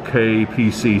Poké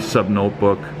PC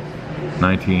sub-notebook,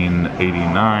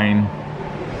 1989.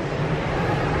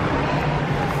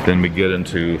 Then we get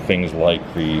into things like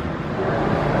the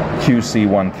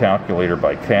QC1 calculator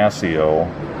by Casio.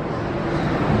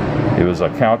 It was a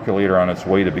calculator on its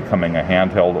way to becoming a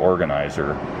handheld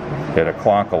organizer. It had a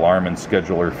clock, alarm, and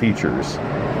scheduler features.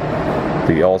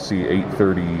 The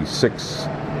LC836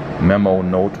 Memo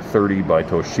Note 30 by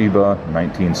Toshiba,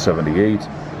 1978.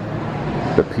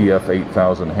 The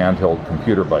PF8000 handheld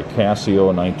computer by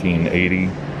Casio, 1980.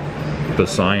 The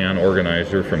Scion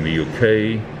organizer from the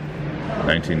UK,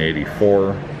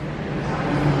 1984.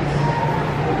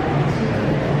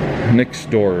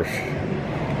 Nixdorf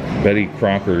Betty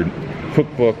Crocker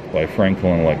cookbook by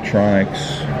Franklin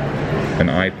Electronics. An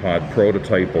iPod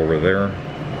prototype over there.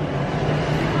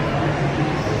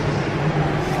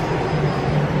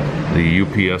 The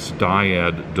UPS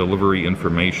Dyad delivery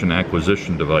information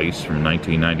acquisition device from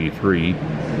 1993,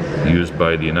 used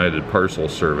by the United Parcel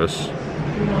Service.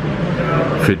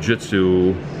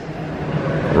 Fujitsu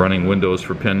running Windows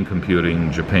for pen computing,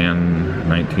 Japan,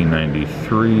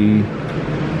 1993.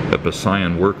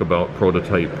 Epicyon Workabout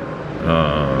prototype,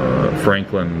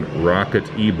 Franklin Rocket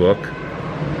ebook.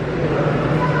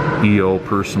 EO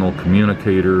personal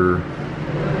communicator.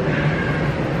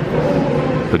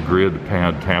 The Grid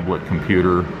Pad tablet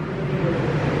computer,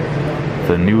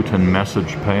 the Newton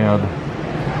message pad,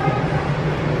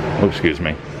 oh, excuse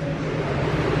me,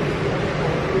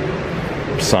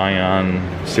 Scion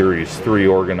Series 3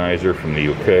 organizer from the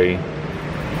UK,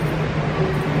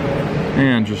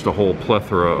 and just a whole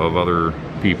plethora of other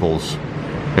people's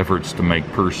efforts to make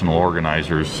personal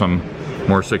organizers, some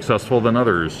more successful than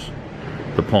others.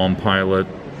 The Palm Pilot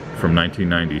from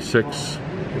 1996.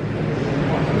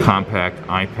 Compact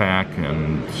iPac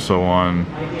and so on,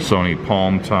 Sony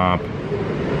Palm Top.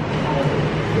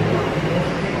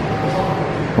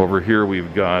 Over here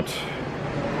we've got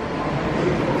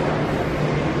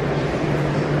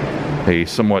a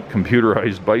somewhat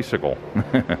computerized bicycle.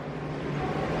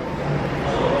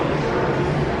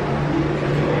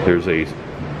 There's a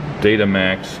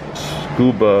Datamax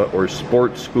scuba or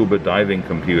sport scuba diving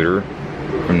computer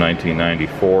from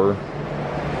 1994.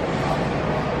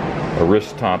 A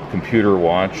wrist-top computer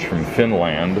watch from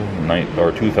Finland,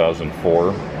 2004.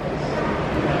 A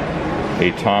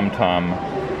TomTom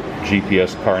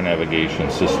GPS car navigation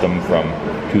system from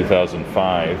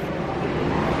 2005.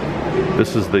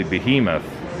 This is the Behemoth.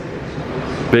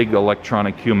 Big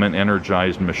electronic human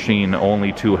energized machine,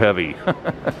 only too heavy.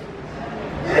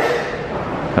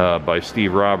 By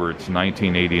Steve Roberts,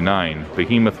 1989.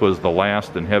 Behemoth was the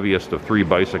last and heaviest of 3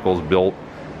 bicycles built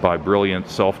by brilliant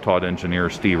self-taught engineer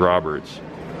Steve Roberts.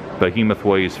 Behemoth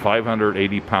weighs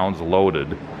 580 pounds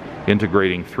loaded,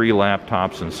 integrating 3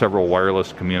 laptops and several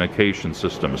wireless communication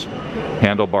systems.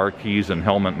 Handlebar keys and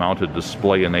helmet-mounted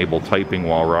display enable typing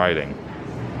while riding.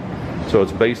 So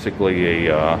it's basically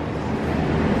a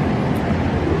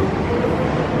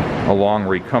long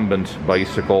recumbent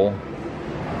bicycle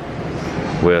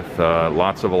with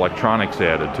lots of electronics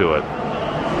added to it.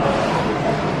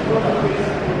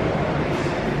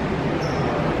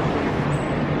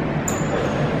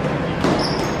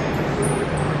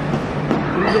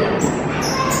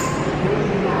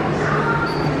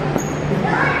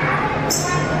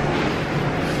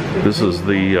 This is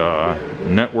the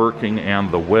networking and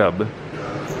the web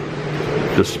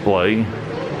display.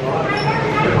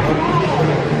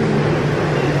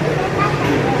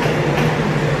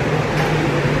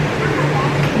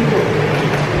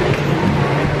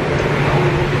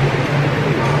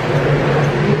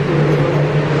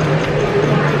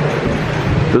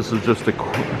 This is just a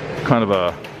kind of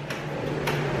a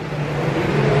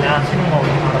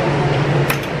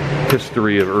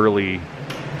history of early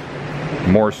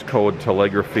Morse code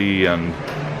telegraphy and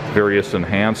various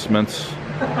enhancements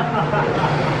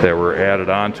that were added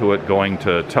onto it, going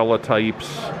to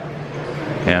teletypes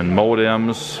and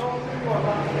modems.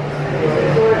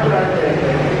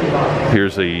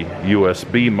 Here's a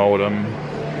USB modem.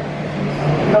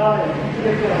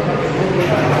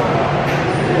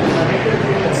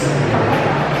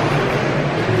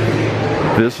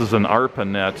 This is an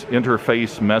ARPANET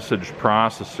interface message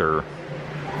processor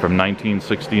from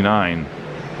 1969,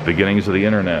 beginnings of the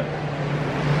internet.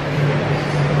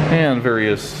 And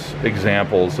various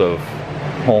examples of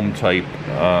home type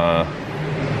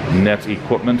net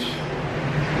equipment.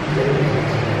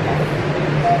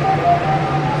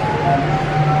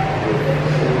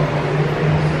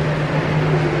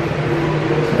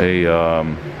 A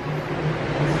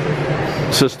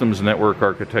systems network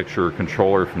architecture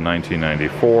controller from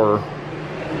 1994.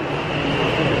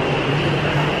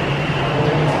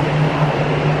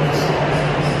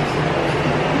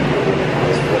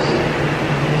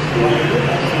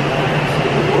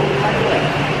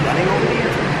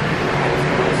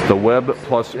 The web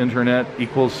plus internet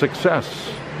equals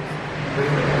success.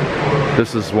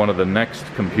 This is one of the next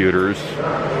computers.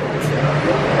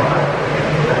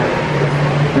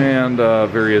 And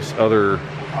various other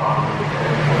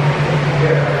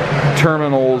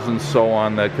terminals and so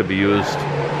on that could be used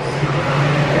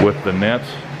with the net.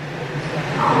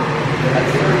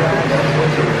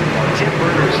 Tim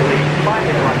Berners Lee, 5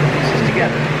 o'clock pieces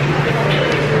together.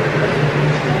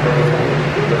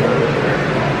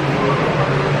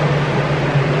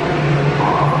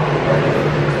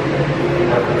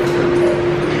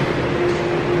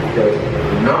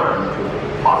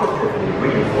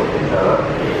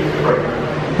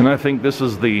 And I think this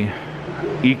is the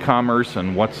e-commerce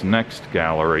and what's next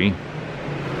gallery.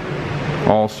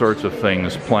 All sorts of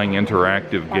things, playing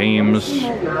interactive games,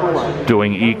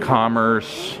 doing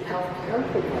e-commerce.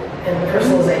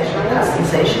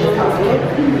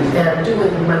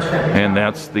 And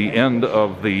that's the end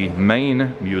of the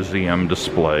main museum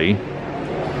display.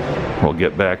 We'll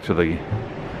get back to the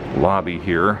lobby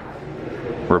here.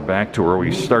 We're back to where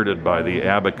we started by the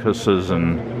abacuses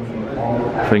and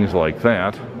things like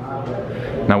that.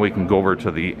 Now we can go over to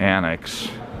the annex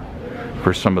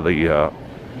for some of the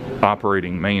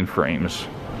operating mainframes.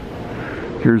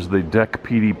 Here's the DEC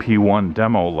PDP-1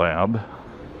 demo lab.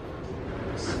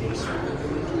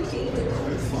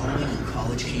 Farming on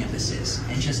college campuses,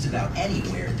 and just about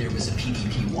anywhere there was a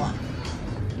PDP-1.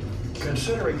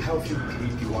 Considering how few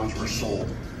PDP-1s were sold,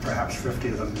 perhaps 50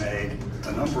 of them made,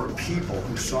 the number of people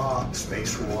who saw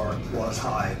space war was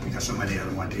high because so many of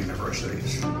them went to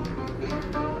universities.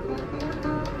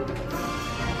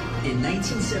 In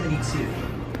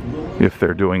 1972, if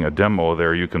they're doing a demo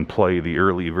there, you can play the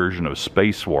early version of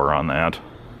Space War on that.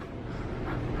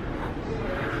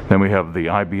 Then we have the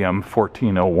IBM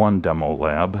 1401 demo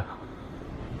lab.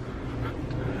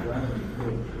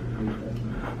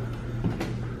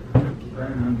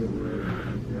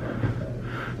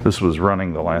 This was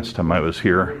running the last time I was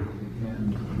here.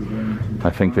 I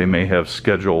think they may have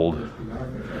scheduled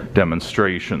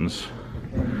demonstrations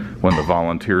when the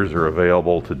volunteers are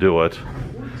available to do it,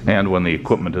 and when the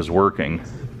equipment is working,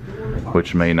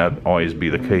 which may not always be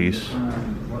the case.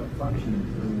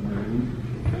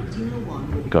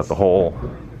 Got the whole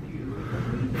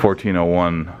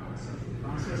 1401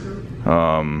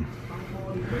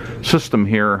 system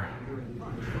here.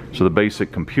 So the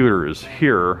basic computer is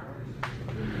here,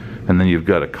 and then you've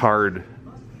got a card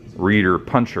reader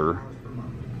puncher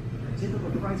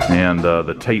and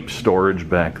the tape storage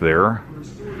back there,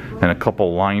 and a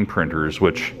couple line printers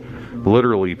which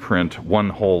literally print one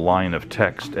whole line of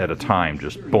text at a time.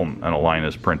 Just boom, and a line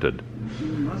is printed.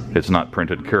 It's not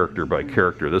printed character by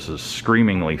character. This is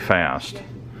screamingly fast.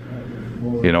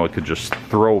 You know, it could just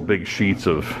throw big sheets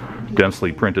of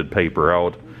densely printed paper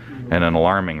out at an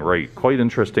alarming rate. Quite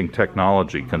interesting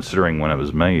technology considering when it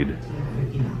was made.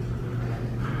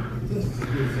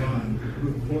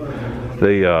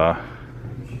 They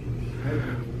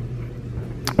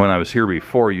when I was here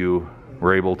before, you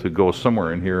were able to go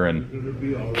somewhere in here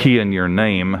and key in your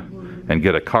name and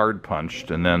get a card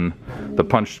punched, and then the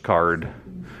punched card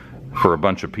for a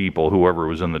bunch of people, whoever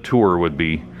was in the tour, would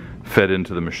be fed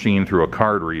into the machine through a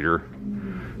card reader,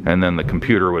 and then the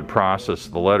computer would process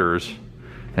the letters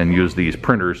and use these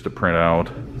printers to print out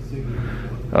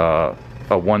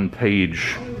a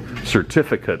one-page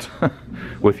certificate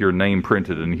with your name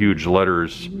printed in huge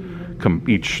letters,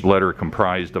 each letter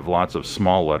comprised of lots of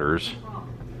small letters.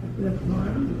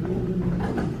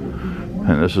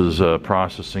 And this is a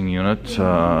processing unit,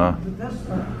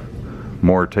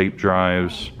 more tape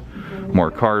drives, more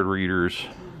card readers.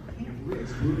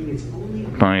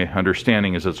 My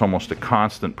understanding is it's almost a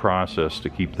constant process to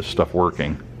keep this stuff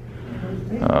working.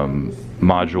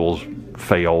 Modules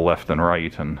fail left and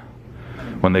right, and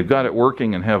when they've got it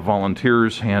working and have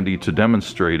volunteers handy to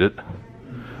demonstrate it,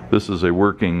 this is a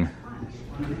working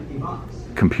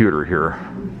computer here.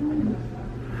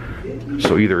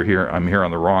 So either I'm here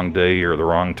on the wrong day or the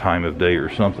wrong time of day or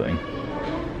something.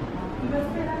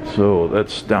 So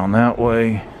that's down that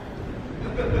way.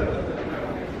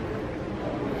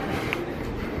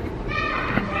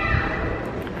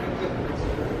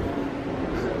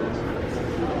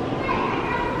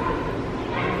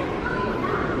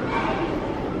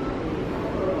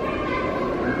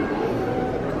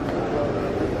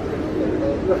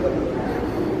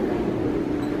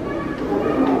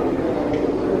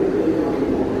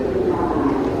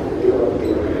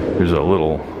 There's a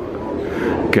little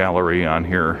gallery on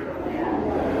here.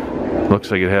 Looks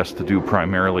like it has to do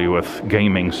primarily with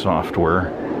gaming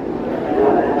software. I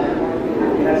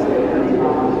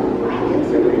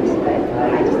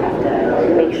just have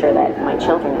to make sure that my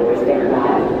children understand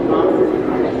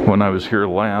that. When I was here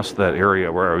last, that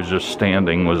area where I was just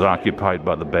standing was occupied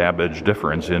by the Babbage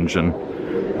difference engine.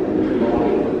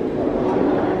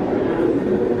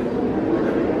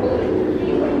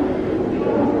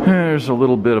 There's a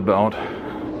little bit about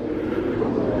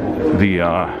the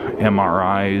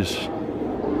MRIs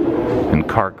and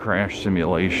car crash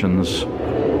simulations.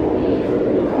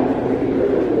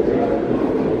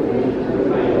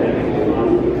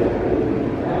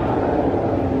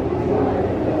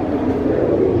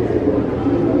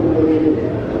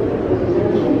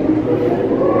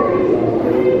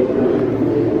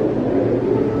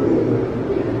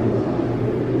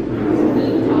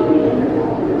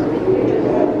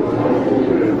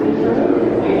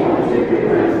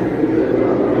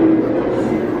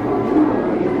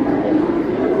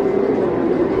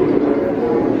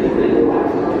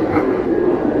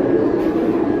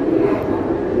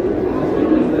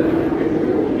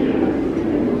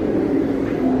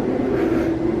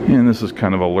 And this is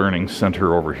kind of a learning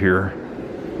center over here.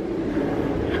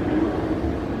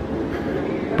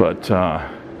 But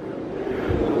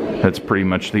that's pretty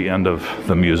much the end of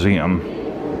the museum.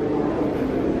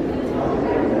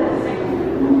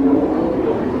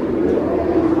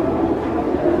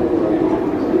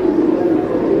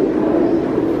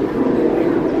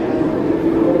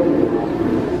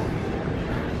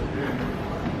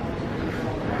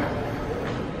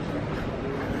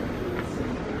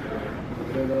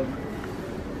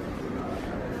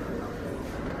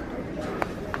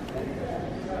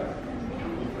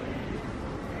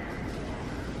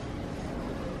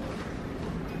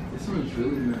 This one's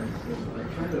really nice. I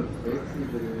tried a Betsy,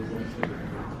 but it was actually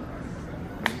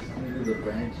maybe the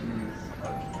branches.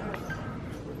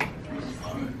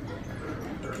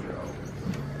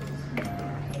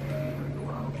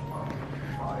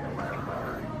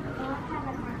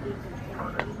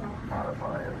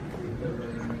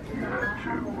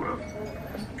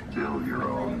 Build your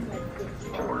own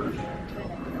orders.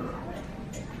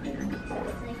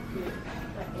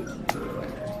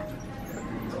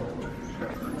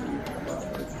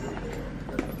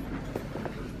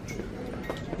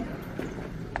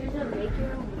 There's a make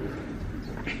your own.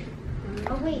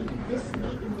 Oh wait, this is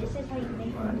how you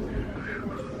make one.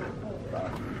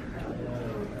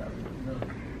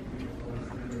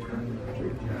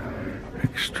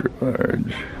 Extra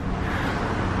large.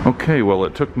 Okay, well,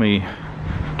 it took me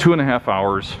 2.5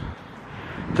 hours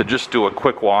to just do a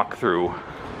quick walkthrough.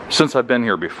 Since I've been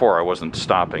here before, I wasn't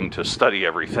stopping to study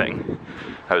everything.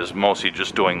 I was mostly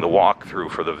just doing the walkthrough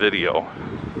for the video.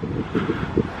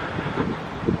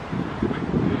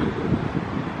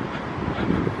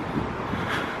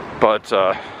 But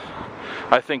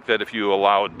I think that if you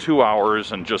allowed 2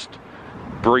 hours and just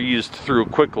breezed through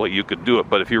quickly, you could do it.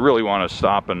 But if you really want to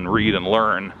stop and read and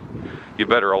learn, you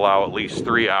better allow at least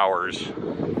 3 hours.